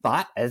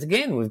 But as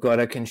again, we've got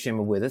a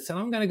consumer with us, and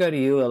I'm going to go to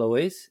you,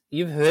 Eloise.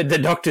 You've heard the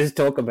doctors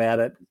talk about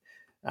it,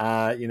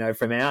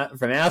 from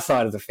our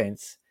side of the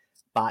fence.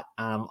 But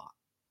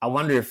I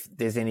wonder if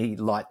there's any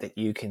light that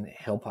you can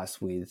help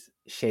us with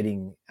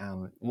shedding.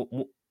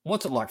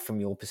 What's it like from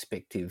your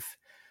perspective?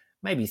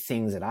 Maybe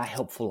things that are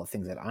helpful or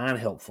things that aren't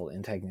helpful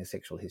in taking a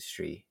sexual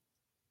history.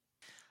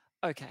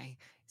 Okay,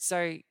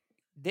 so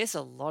there's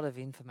a lot of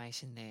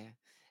information there,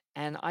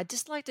 and I'd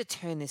just like to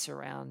turn this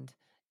around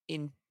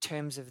in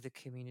terms of the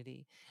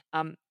community.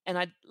 And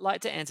I'd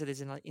like to answer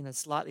this in a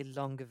slightly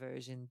longer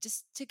version,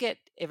 just to get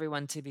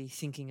everyone to be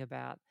thinking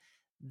about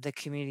the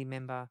community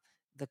member,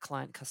 the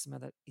client customer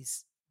that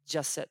is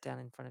just sat down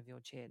in front of your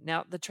chair.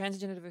 Now, the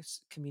transgender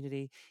diverse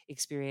community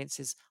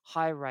experiences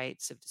high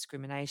rates of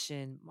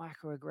discrimination,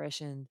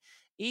 microaggression,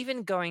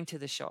 even going to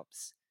the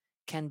shops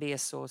can be a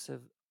source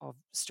of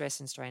stress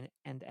and strain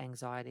and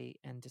anxiety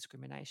and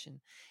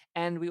discrimination.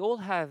 And we all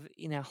have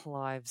in our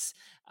lives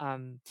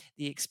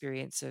the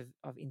experience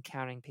of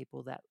encountering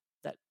people that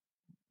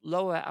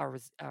lower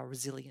our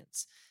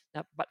resilience.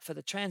 Now, but for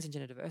the trans and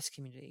gender diverse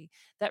community,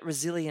 that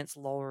resilience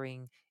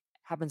lowering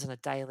happens on a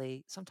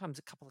daily, sometimes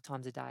a couple of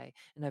times a day.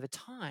 And over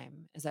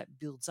time, as that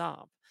builds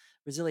up,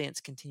 resilience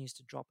continues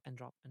to drop and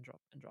drop and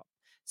drop and drop.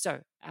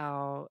 So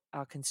our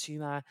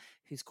consumer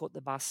who's caught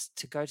the bus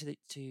to go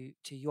to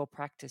your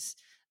practice,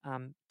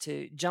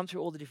 to jump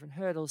through all the different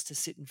hurdles to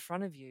sit in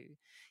front of you,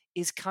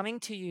 is coming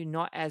to you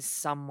not as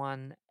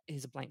someone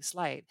who's a blank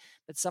slate,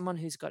 but someone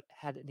who's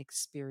had an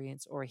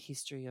experience or a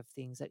history of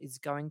things that is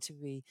going to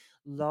be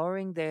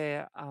lowering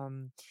their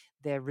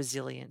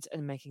resilience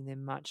and making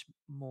them much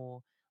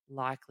more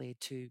likely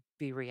to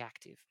be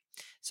reactive.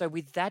 So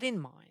with that in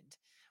mind,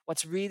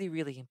 what's really,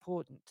 really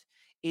important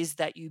is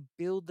that you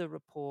build the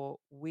rapport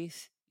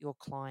with your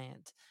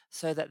client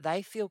so that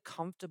they feel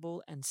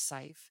comfortable and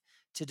safe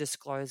to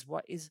disclose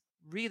what is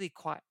really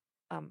quite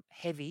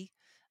heavy,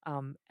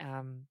 um,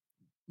 um,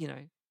 you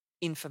know,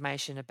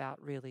 information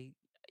about really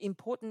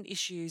important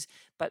issues,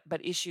 but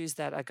issues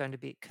that are going to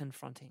be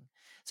confronting.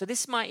 So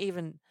this might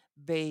even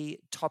be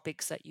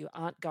topics that you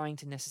aren't going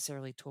to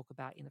necessarily talk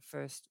about in a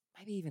first,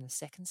 maybe even a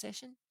second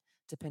session,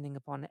 depending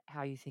upon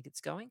how you think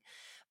it's going.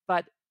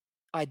 But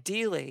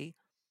ideally,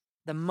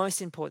 the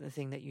most important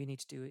thing that you need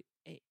to do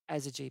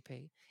as a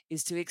GP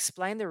is to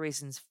explain the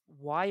reasons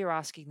why you're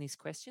asking these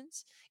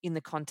questions in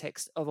the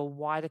context of a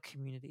wider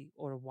community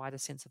or a wider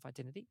sense of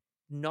identity,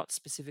 not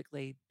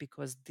specifically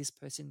because this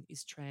person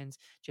is trans,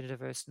 gender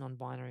diverse,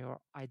 non-binary, or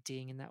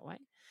IDing in that way,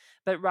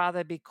 but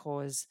rather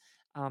because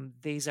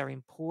these are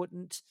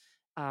important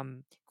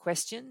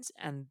questions,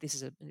 and this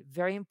is a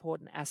very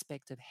important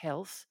aspect of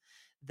health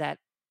that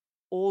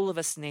all of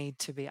us need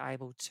to be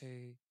able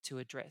to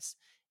address.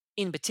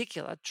 In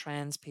particular,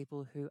 trans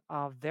people who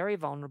are very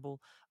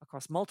vulnerable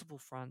across multiple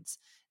fronts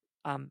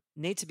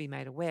need to be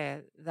made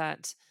aware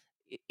that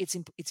it's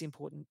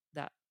important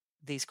that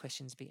these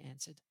questions be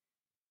answered.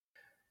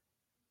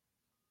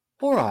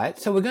 All right,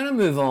 so we're going to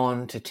move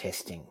on to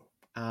testing.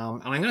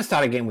 And I'm going to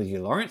start again with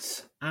you,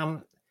 Lawrence.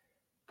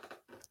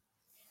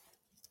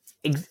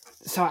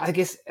 So I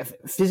guess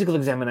physical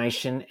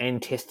examination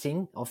and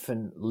testing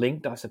often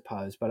linked, I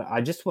suppose, but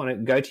I just want to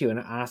go to you and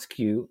ask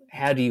you,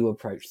 how do you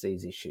approach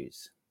these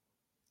issues?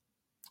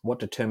 What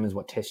determines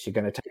what tests you're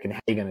going to take and how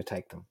you're going to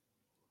take them?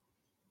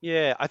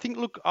 Yeah, I think,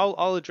 look,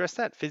 I'll address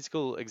that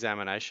physical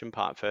examination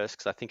part first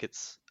because I think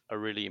it's a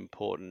really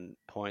important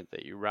point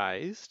that you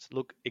raised.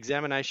 Look,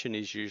 examination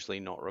is usually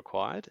not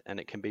required and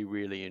it can be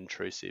really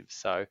intrusive.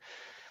 So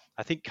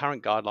I think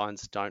current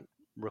guidelines don't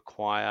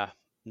require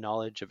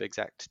knowledge of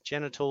exact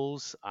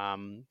genitals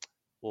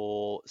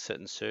or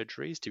certain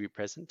surgeries to be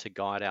present to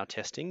guide our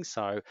testing.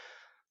 So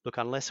look,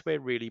 unless we're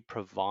really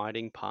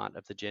providing part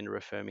of the gender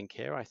affirming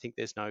care, I think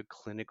there's no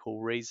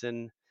clinical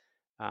reason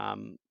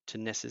to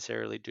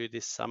necessarily do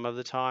this some of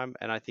the time.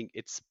 And I think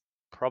it's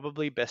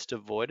probably best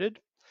avoided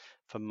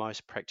for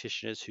most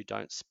practitioners who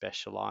don't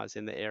specialize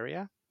in the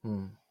area.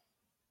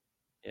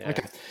 Yeah.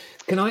 Okay.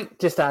 Can I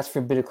just ask for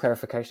a bit of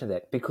clarification of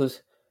that?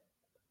 Because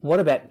what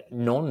about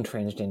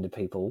non-transgender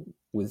people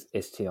with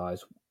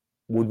STIs?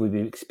 Would we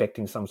be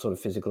expecting some sort of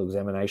physical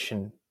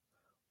examination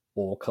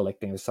or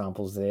collecting the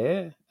samples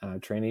there,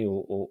 Trini?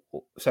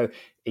 So are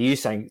you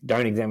saying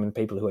don't examine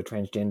people who are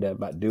transgender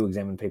but do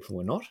examine people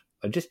who are not?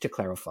 Or just to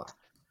clarify.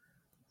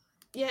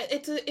 Yeah,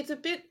 it's a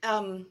bit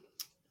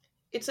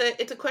it's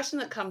a question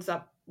that comes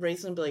up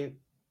reasonably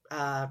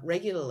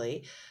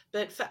regularly,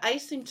 but for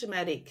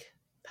asymptomatic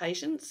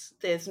patients,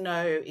 there's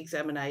no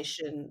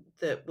examination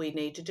that we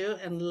need to do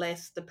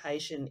unless the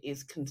patient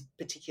is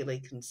particularly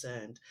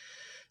concerned.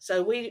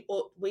 So we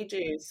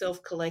do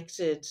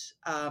self-collected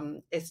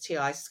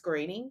STI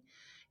screening.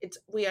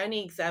 We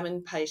only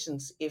examine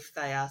patients if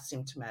they are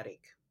symptomatic.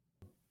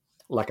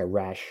 Like a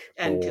rash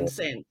and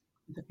consent.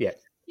 Yeah.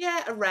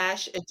 Yeah, a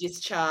rash, a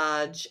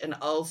discharge, an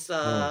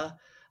ulcer,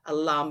 a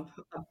lump,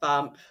 a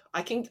bump.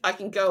 I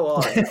can go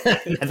on.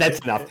 That's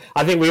enough.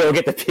 I think we all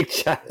get the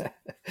picture.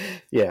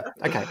 Yeah.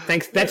 Okay.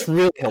 Thanks. That's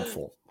really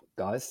helpful,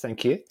 guys.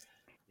 Thank you.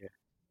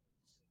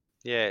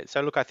 Yeah.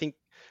 So look, I think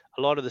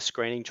a lot of the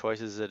screening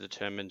choices are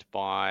determined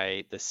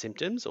by the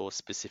symptoms or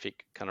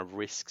specific kind of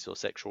risks or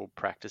sexual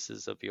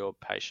practices of your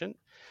patient.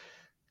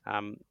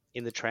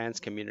 In the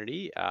trans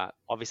community,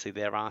 obviously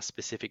there are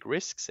specific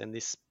risks, and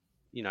this,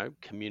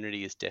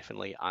 community is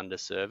definitely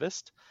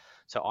underserviced.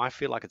 So I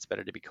feel like it's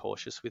better to be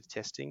cautious with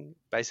testing.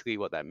 Basically,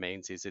 what that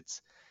means is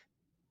it's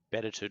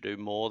better to do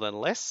more than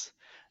less.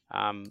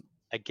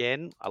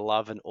 Again, I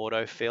love an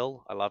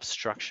autofill. I love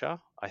structure.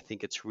 I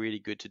think it's really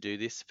good to do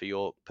this for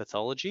your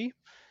pathology.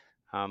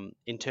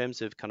 In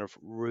terms of kind of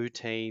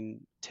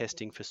routine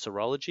testing for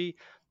serology,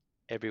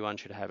 everyone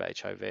should have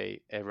HIV.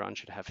 Everyone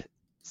should have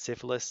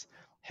syphilis.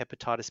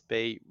 Hepatitis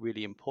B,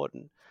 really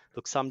important.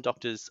 Look, some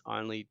doctors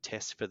only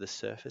test for the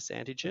surface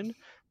antigen,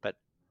 but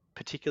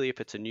particularly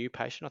if it's a new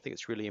patient, I think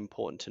it's really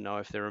important to know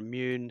if they're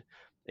immune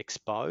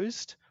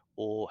exposed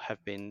or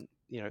have been,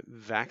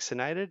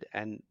 vaccinated,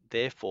 and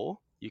therefore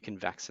you can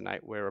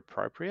vaccinate where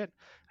appropriate.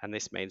 And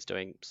this means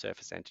doing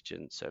surface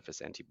antigen, surface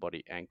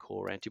antibody, and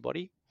core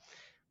antibody.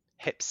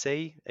 Hep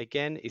C,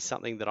 again, is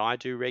something that I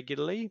do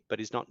regularly, but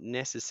is not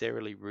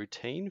necessarily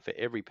routine for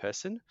every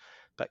person.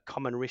 But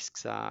common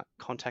risks are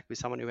contact with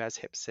someone who has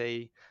Hep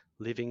C,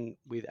 living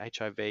with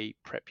HIV,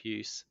 PrEP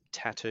use,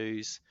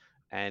 tattoos,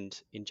 and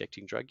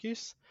injecting drug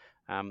use.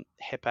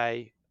 Hep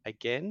A,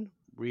 again,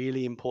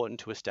 really important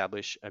to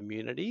establish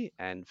immunity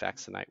and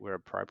vaccinate where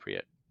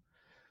appropriate.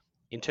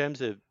 In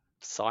terms of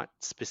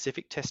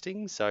site-specific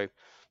testing, so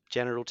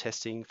genital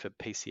testing for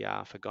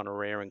PCR for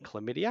gonorrhea and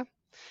chlamydia,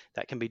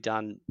 that can be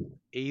done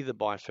either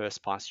by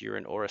first pass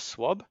urine or a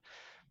swab.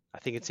 I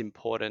think it's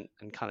important,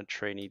 and kind of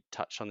Trini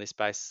touched on this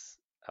base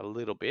a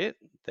little bit,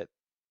 that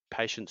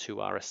patients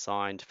who are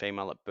assigned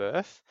female at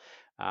birth,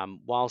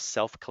 while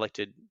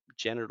self-collected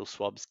genital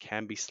swabs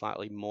can be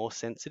slightly more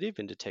sensitive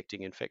in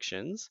detecting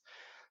infections,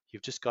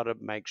 you've just got to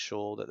make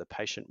sure that the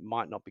patient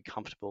might not be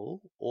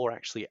comfortable or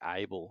actually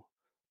able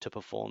to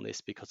perform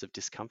this because of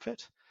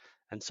discomfort.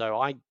 And so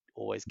I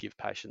always give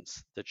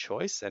patients the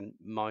choice, and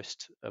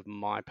most of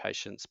my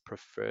patients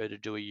prefer to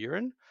do a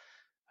urine.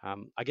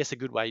 I guess a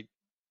good way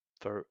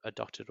for a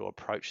doctor to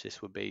approach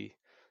this would be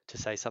to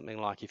say something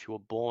like, if you were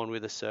born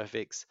with a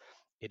cervix,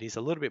 it is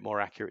a little bit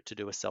more accurate to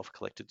do a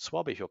self-collected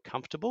swab if you're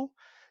comfortable,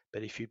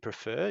 but if you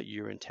prefer,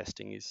 urine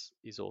testing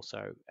is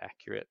also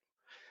accurate.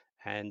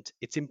 And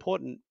it's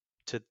important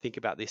to think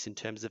about this in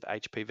terms of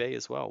HPV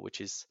as well, which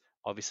is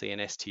obviously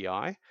an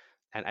STI.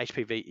 And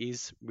HPV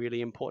is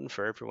really important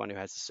for everyone who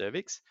has a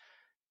cervix,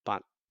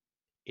 but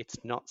it's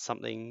not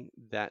something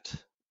that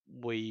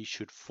we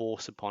should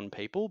force upon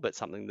people, but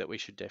something that we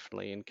should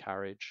definitely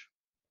encourage.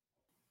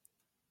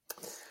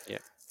 Yeah.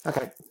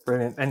 Okay,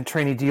 brilliant. And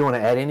Trini, do you want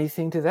to add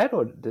anything to that,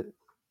 or?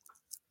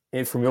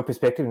 And from your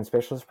perspective in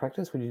specialist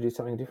practice, would you do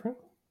something different?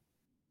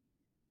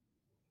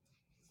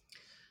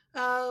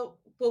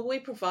 Well, we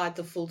provide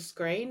the full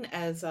screen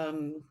as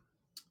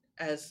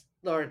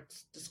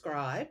Lawrence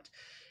described.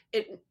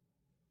 It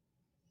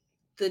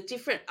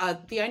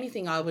the only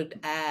thing I would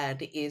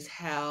add is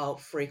how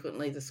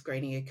frequently the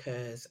screening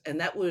occurs, and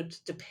that would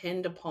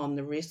depend upon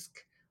the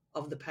risk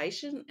of the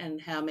patient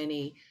and how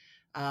many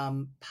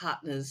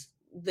partners,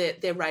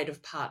 their rate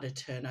of partner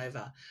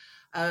turnover.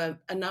 A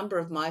number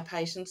of my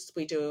patients,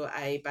 we do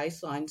a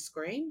baseline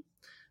screen.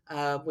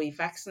 We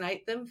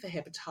vaccinate them for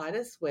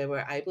hepatitis where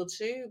we're able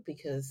to,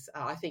 because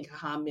I think a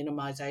harm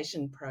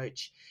minimisation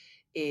approach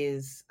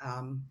is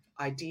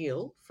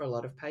ideal for a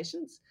lot of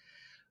patients.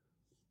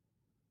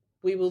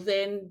 We will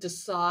then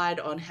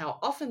decide on how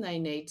often they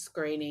need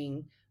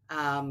screening,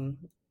 how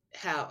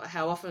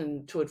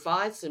often to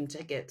advise them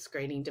to get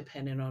screening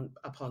depending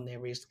upon their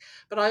risk.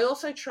 But I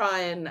also try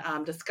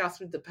and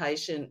discuss with the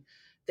patient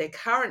their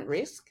current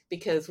risk,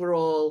 because we're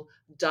all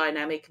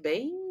dynamic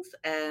beings,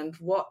 and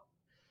what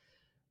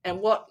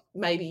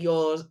maybe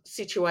your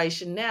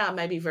situation now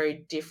may be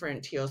very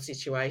different to your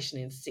situation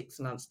in 6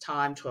 months'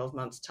 time, 12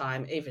 months'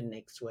 time, even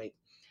next week.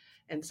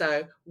 And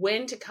so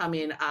when to come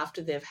in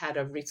after they've had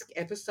a risk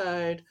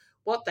episode,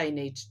 what they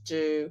need to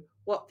do,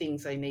 what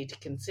things they need to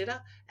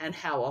consider, and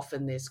how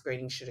often their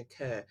screening should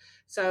occur.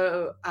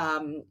 So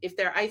if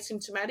they're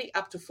asymptomatic,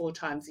 up to 4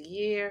 times a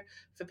year.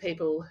 For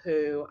people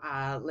who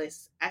are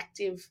less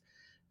active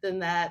than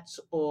that,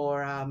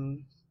 or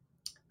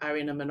are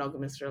in a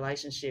monogamous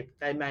relationship,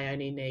 they may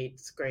only need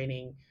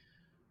screening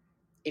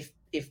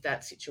if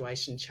that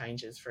situation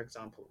changes, for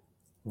example.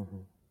 Mm-hmm.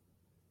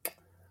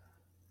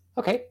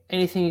 Okay,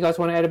 anything you guys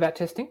want to add about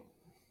testing?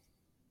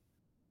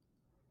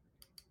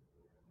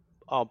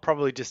 I'll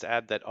probably just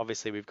add that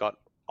obviously we've got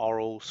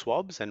oral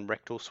swabs and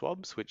rectal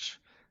swabs, which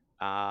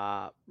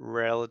are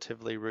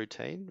relatively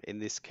routine in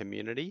this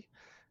community.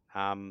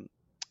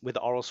 With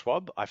the oral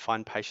swab, I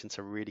find patients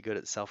are really good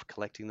at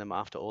self-collecting them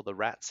after all the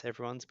rats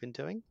everyone's been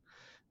doing.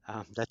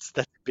 That's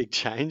a big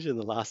change in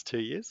the last 2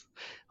 years.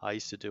 I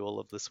used to do all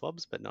of the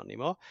swabs, but not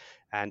anymore.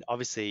 And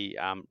obviously,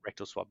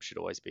 rectal swabs should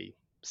always be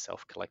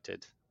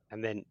self-collected.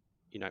 And then,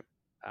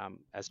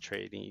 as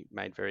Trini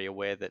made very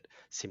aware that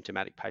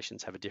symptomatic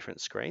patients have a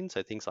different screen.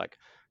 So things like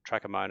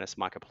Trichomonas,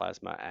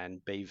 Mycoplasma,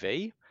 and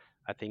BV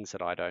are things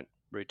that I don't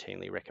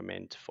routinely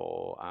recommend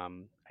for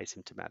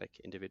asymptomatic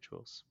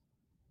individuals.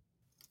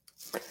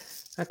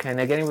 Okay,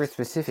 now getting very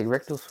specific,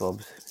 rectal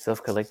swabs,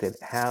 self-collected.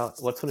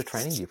 What sort of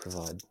training do you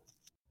provide?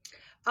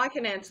 I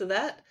can answer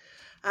that.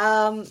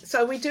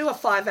 So we do a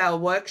 5-hour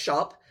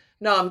workshop.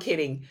 No, I'm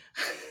kidding.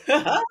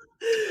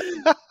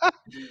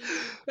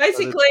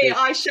 Basically,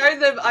 I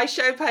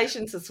show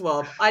patients a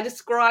swab. I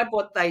describe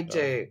what they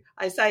do.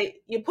 I say,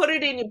 you put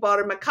it in your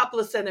bottom a couple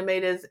of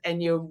centimeters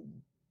and you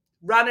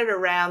run it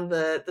around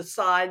the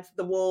sides,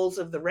 the walls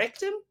of the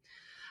rectum.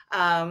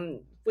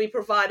 We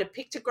provide a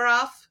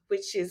pictograph,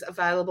 which is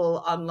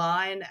available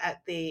online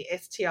at the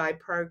STI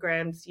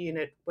Programs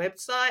Unit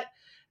website.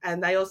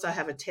 And they also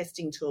have a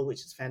testing tool, which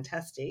is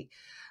fantastic.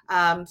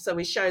 So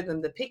we show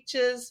them the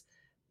pictures.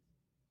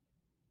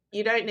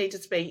 You don't need to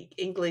speak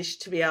English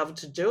to be able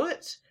to do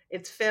it.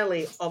 It's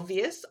fairly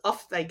obvious.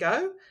 Off they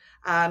go.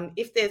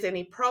 If there's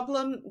any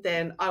problem,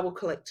 then I will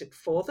collect it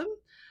for them.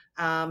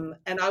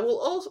 And I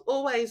will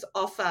always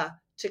offer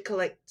to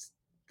collect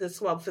the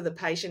swab for the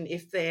patient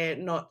if they're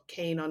not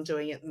keen on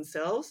doing it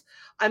themselves.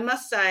 I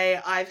must say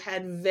I've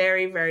had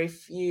very, very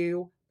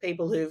few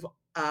people who've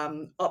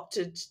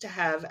opted to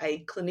have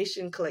a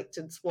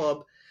clinician-collected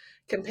swab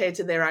compared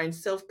to their own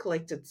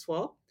self-collected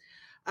swab.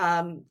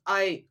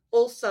 I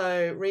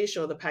also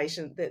reassure the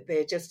patient that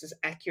they're just as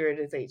accurate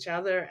as each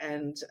other,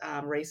 and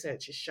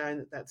research has shown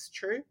that that's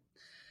true.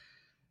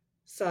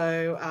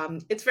 So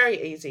it's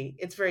very easy.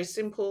 It's very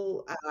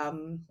simple.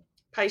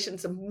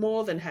 Patients are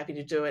more than happy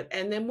to do it,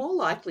 and they're more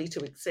likely to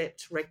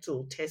accept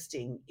rectal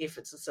testing if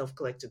it's a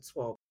self-collected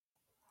swab.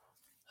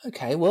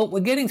 Okay, well,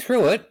 we're getting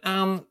through it.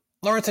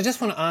 Lawrence, I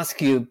just want to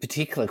ask you a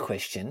particular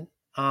question.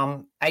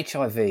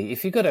 HIV,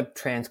 if you've got a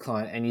trans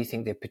client and you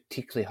think they're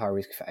particularly high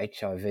risk for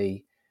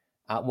HIV,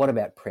 what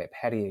about PrEP?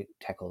 How do you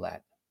tackle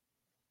that?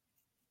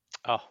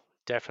 Oh,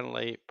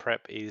 definitely.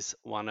 PrEP is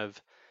one of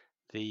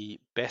the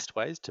best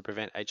ways to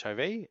prevent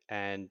HIV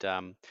and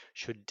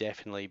should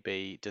definitely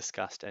be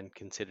discussed and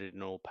considered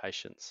in all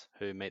patients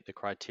who meet the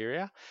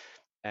criteria.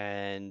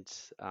 And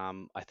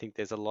I think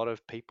there's a lot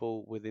of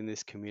people within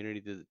this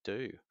community that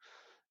do.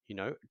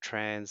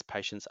 Trans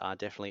patients are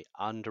definitely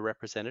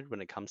underrepresented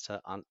when it comes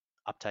to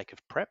uptake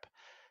of PrEP.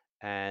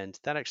 And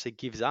that actually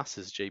gives us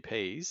as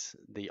GPs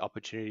the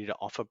opportunity to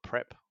offer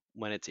PrEP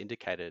when it's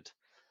indicated.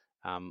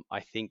 I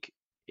think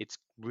it's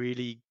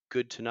really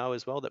good to know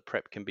as well that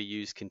PrEP can be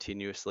used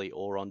continuously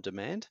or on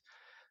demand.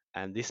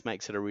 And this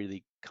makes it a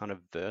really kind of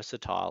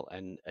versatile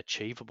and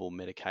achievable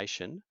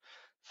medication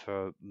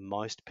for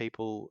most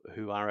people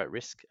who are at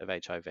risk of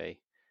HIV.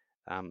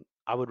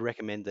 I would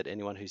recommend that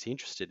anyone who's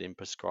interested in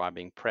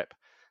prescribing PrEP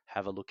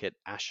have a look at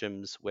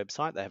ASHM's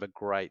website. They have a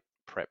great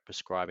prep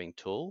prescribing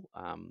tool.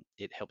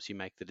 It helps you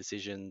make the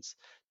decisions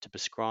to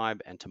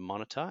prescribe and to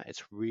monitor.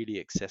 It's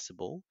really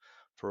accessible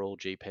for all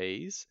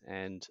GPs,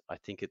 and I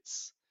think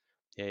it's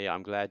yeah,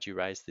 I'm glad you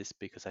raised this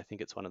because I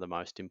think it's one of the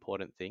most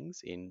important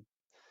things in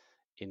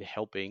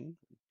helping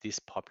this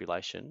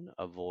population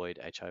avoid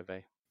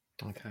HIV.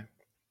 Okay.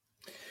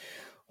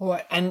 All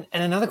right, and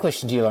another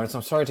question to you, Lawrence.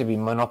 I'm sorry to be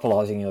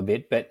monopolising you a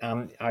bit, but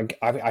I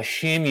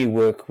assume you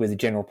work with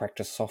general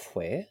practice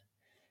software.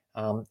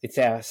 It's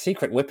our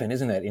secret weapon,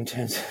 isn't it, in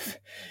terms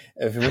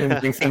of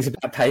remembering things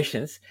about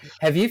patients.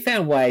 Have you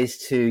found ways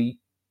to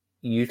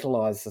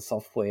utilise the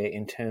software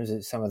in terms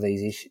of some of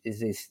these issues,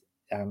 this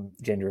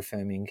gender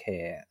affirming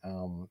care?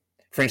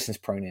 For instance,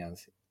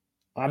 pronouns.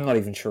 I'm not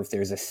even sure if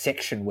there is a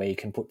section where you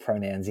can put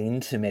pronouns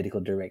into medical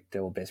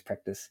director or best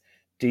practice.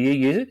 Do you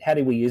use it? How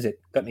do we use it?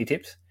 Got any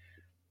tips?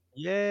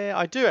 Yeah,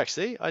 I do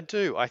actually. I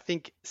do. I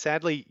think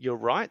sadly you're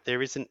right.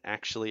 There isn't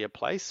actually a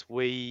place.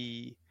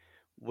 We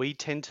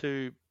tend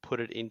to put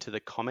it into the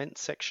comment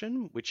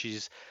section, which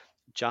is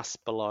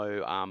just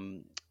below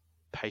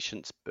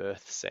patient's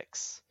birth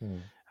sex.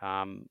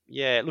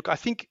 Yeah, look, I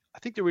think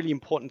the really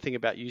important thing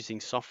about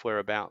using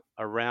software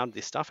around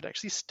this stuff, it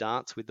actually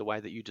starts with the way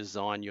that you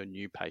design your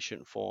new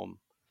patient form.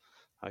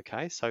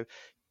 Okay, so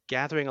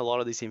gathering a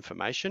lot of this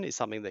information is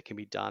something that can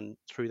be done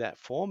through that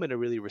form in a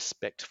really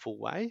respectful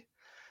way.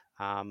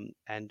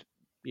 And,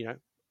 you know,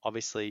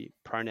 obviously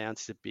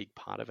pronouns is a big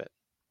part of it.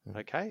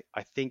 Okay.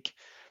 I think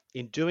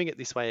in doing it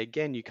this way,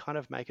 again, you kind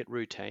of make it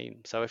routine.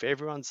 So if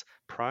everyone's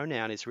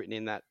pronoun is written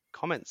in that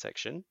comment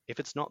section, if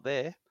it's not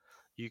there,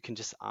 you can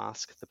just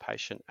ask the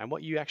patient. And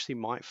what you actually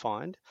might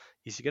find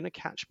is you're going to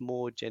catch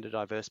more gender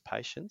diverse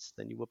patients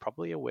than you were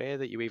probably aware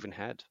that you even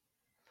had.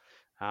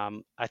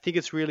 I think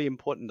it's really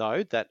important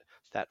though that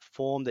that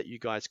form that you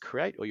guys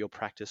create or your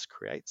practice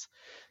creates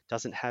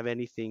doesn't have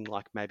anything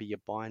like maybe a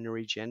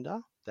binary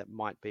gender that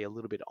might be a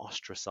little bit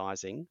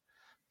ostracizing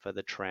for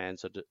the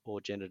trans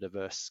or gender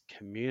diverse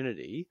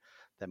community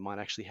that might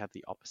actually have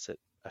the opposite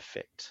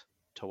effect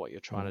to what you're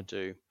trying to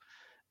do.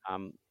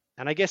 Um,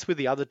 and I guess with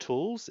the other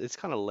tools, it's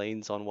kind of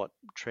leans on what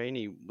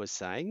Trini was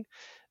saying.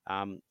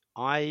 Um,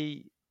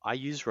 I I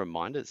use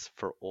reminders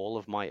for all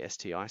of my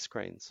STI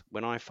screens.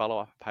 When I follow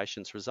up a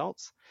patient's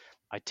results,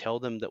 I tell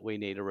them that we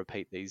need to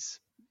repeat these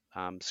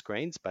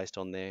screens based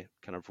on their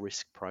kind of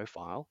risk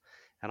profile,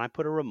 and I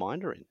put a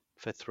reminder in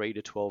for 3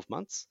 to 12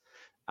 months,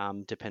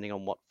 depending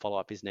on what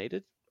follow-up is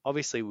needed.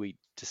 Obviously, we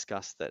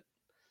discussed that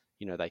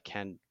they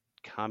can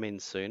come in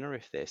sooner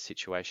if their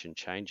situation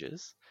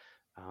changes.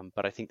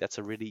 But I think that's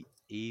a really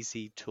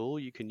easy tool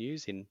you can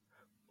use in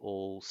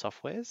all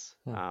softwares.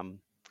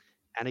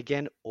 And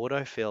again,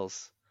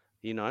 autofills,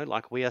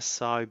 like we are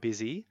so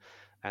busy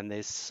and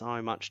there's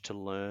so much to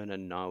learn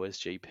and know as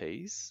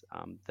GPs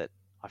that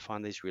I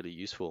find these really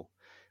useful.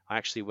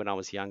 When I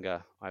was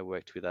younger, I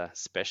worked with a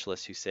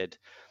specialist who said,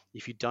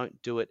 if you don't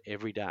do it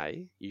every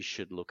day, you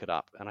should look it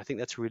up. And I think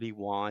that's really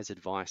wise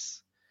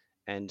advice.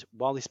 And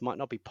while this might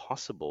not be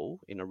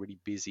possible in a really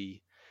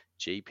busy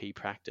GP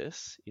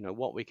practice,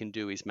 what we can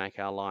do is make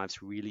our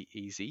lives really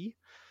easy,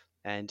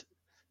 and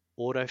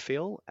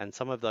autofill and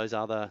some of those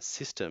other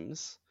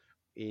systems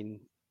in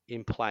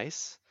in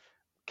place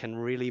can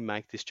really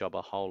make this job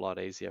a whole lot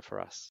easier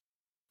for us.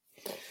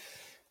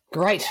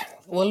 Great.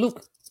 Well,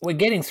 look, we're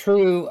getting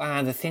through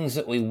the things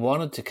that we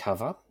wanted to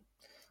cover.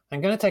 I'm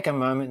going to take a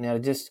moment now to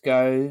just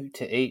go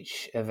to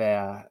each of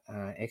our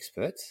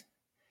experts.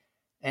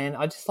 And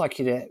I'd just like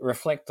you to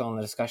reflect on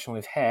the discussion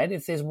we've had.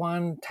 If there's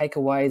one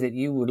takeaway that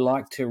you would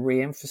like to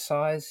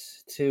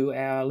re-emphasise to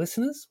our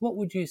listeners, what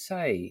would you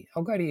say?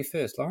 I'll go to you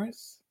first,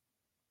 Lawrence.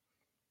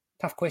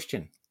 Tough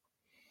question.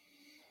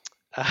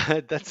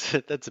 That's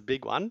a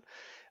big one.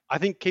 I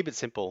think keep it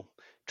simple.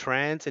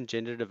 Trans and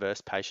gender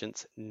diverse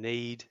patients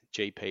need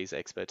GP's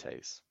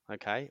expertise.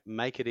 Okay,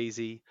 make it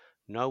easy.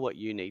 Know what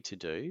you need to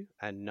do,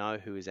 and know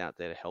who is out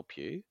there to help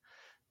you.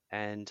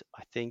 And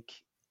I think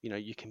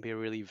you can be a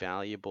really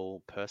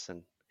valuable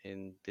person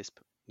in this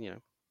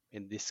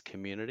in this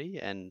community.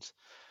 And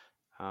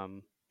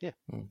yeah,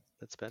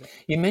 that's about it.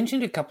 You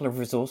mentioned a couple of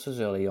resources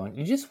early on.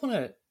 You just want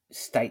to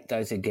state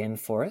those again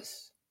for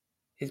us?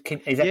 Is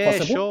that Yeah,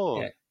 possible?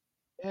 sure.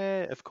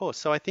 Yeah, of course.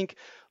 So I think,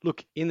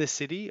 look, in the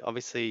city,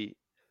 obviously,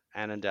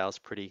 Annandale's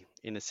pretty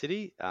inner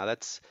city.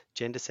 That's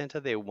Gender Centre.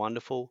 They're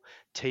wonderful.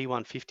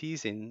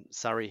 T150s in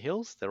Surrey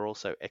Hills. They're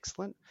also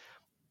excellent.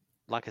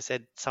 Like I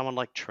said, someone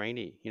like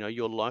Trini,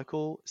 your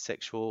local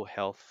sexual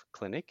health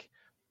clinic,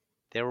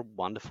 they're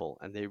wonderful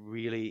and they're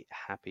really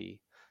happy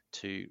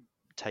to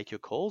take your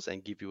calls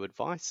and give you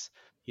advice.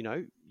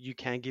 You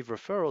can give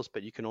referrals,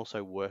 but you can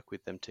also work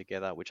with them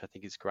together, which I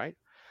think is great.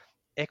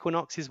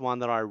 Equinox is one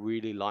that I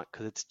really like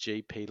because it's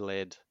GP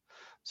led.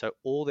 So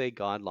all their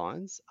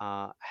guidelines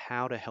are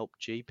how to help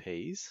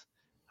GPs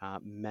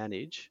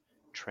manage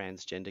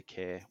transgender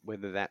care,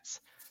 whether that's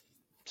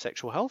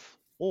sexual health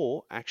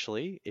or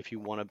actually if you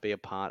want to be a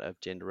part of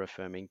gender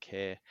affirming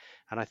care.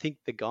 And I think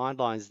the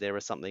guidelines there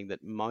are something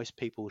that most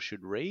people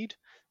should read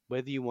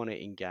whether you want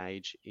to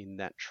engage in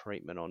that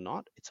treatment or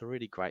not, it's a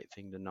really great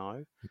thing to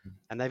know. Mm-hmm.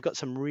 And they've got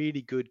some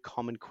really good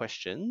common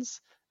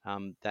questions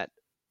that,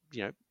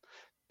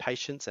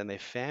 patients and their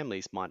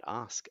families might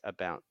ask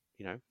about,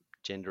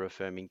 gender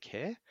affirming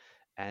care,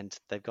 and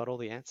they've got all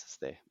the answers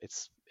there.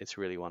 It's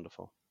really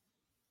wonderful.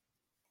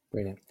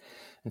 Brilliant.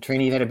 And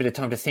Trini, you've had a bit of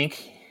time to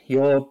think.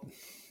 Your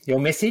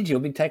message, your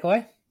big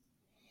takeaway?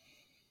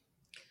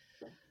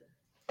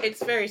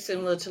 It's very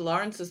similar to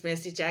Lawrence's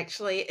message,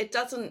 actually. It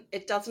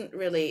doesn't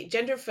really,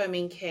 gender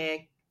affirming care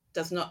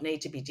does not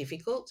need to be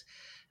difficult.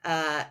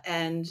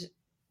 And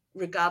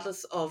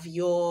regardless of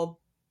your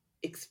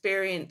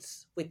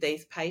experience with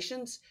these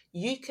patients,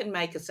 you can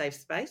make a safe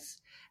space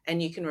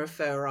and you can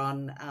refer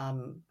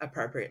on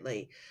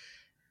appropriately.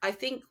 I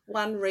think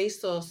one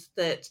resource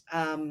that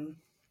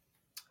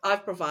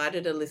I've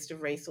provided a list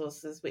of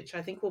resources, which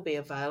I think will be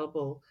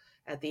available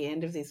at the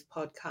end of this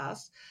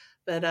podcast.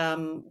 But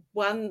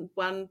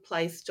one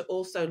place to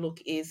also look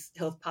is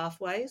Health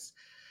Pathways.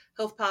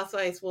 Health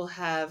Pathways will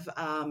have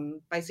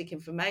basic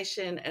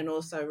information and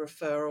also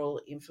referral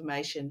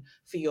information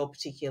for your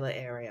particular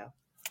area.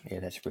 Yeah,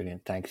 that's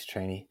brilliant. Thanks,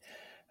 Trini.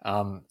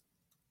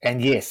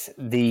 And yes,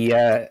 these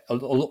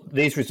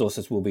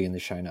resources will be in the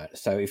show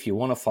notes. So if you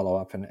want to follow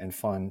up and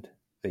find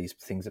these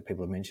things that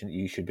people have mentioned,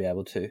 you should be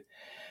able to.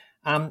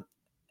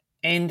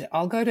 And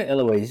I'll go to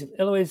Eloise.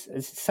 Eloise,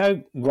 it's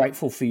so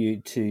grateful for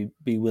you to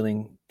be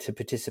willing to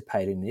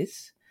participate in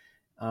this.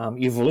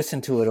 You've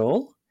listened to it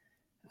all.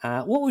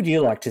 What would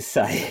you like to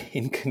say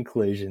in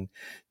conclusion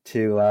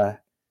to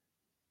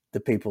the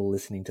people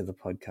listening to the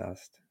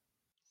podcast?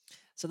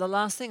 So the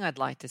last thing I'd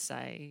like to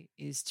say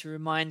is to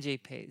remind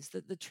GPs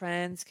that the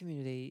trans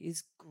community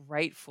is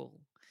grateful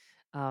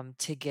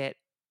to get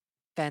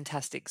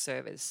fantastic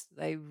service.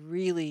 We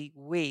really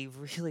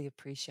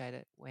appreciate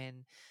it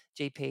when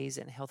GPs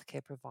and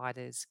healthcare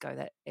providers go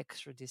that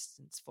extra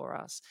distance for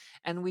us,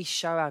 and we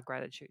show our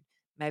gratitude.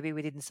 Maybe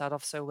we didn't start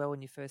off so well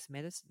when you first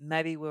met us.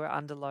 Maybe we were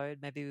under load,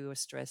 maybe we were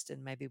stressed,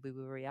 and maybe we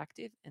were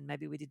reactive, and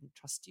maybe we didn't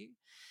trust you.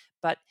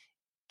 But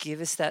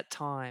give us that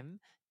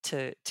time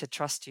to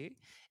trust you,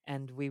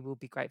 and we will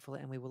be grateful,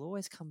 and we will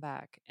always come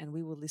back, and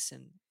we will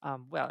listen.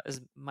 Well,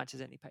 as much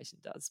as any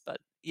patient does, but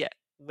yeah,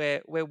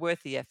 we're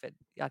worth the effort,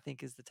 I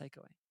think, is the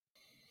takeaway.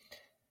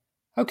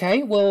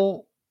 Okay,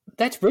 well,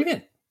 that's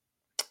brilliant.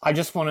 I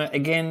just want to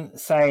again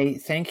say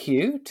thank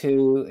you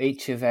to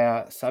each of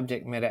our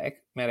subject matter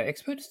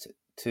experts,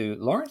 to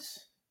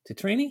Lawrence, to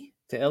Trini,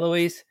 to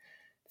Eloise.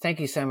 Thank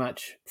you so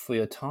much for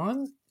your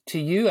time. To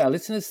you, our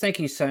listeners, thank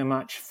you so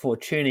much for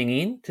tuning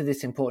in to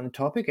this important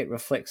topic. It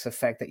reflects the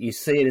fact that you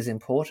see it as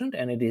important,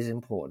 and it is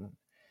important.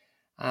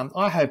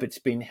 I hope it's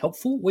been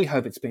helpful. We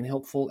hope it's been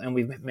helpful, and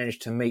we've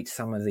managed to meet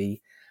some of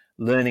the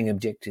learning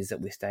objectives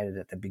that we stated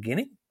at the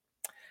beginning.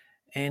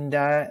 And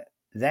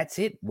that's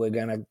it. We're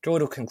going to draw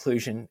to a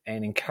conclusion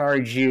and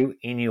encourage you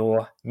in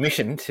your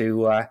mission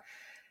to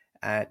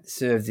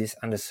serve this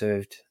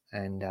underserved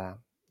and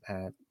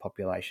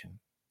population.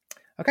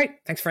 Okay,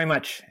 thanks very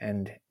much,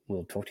 and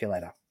we'll talk to you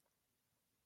later.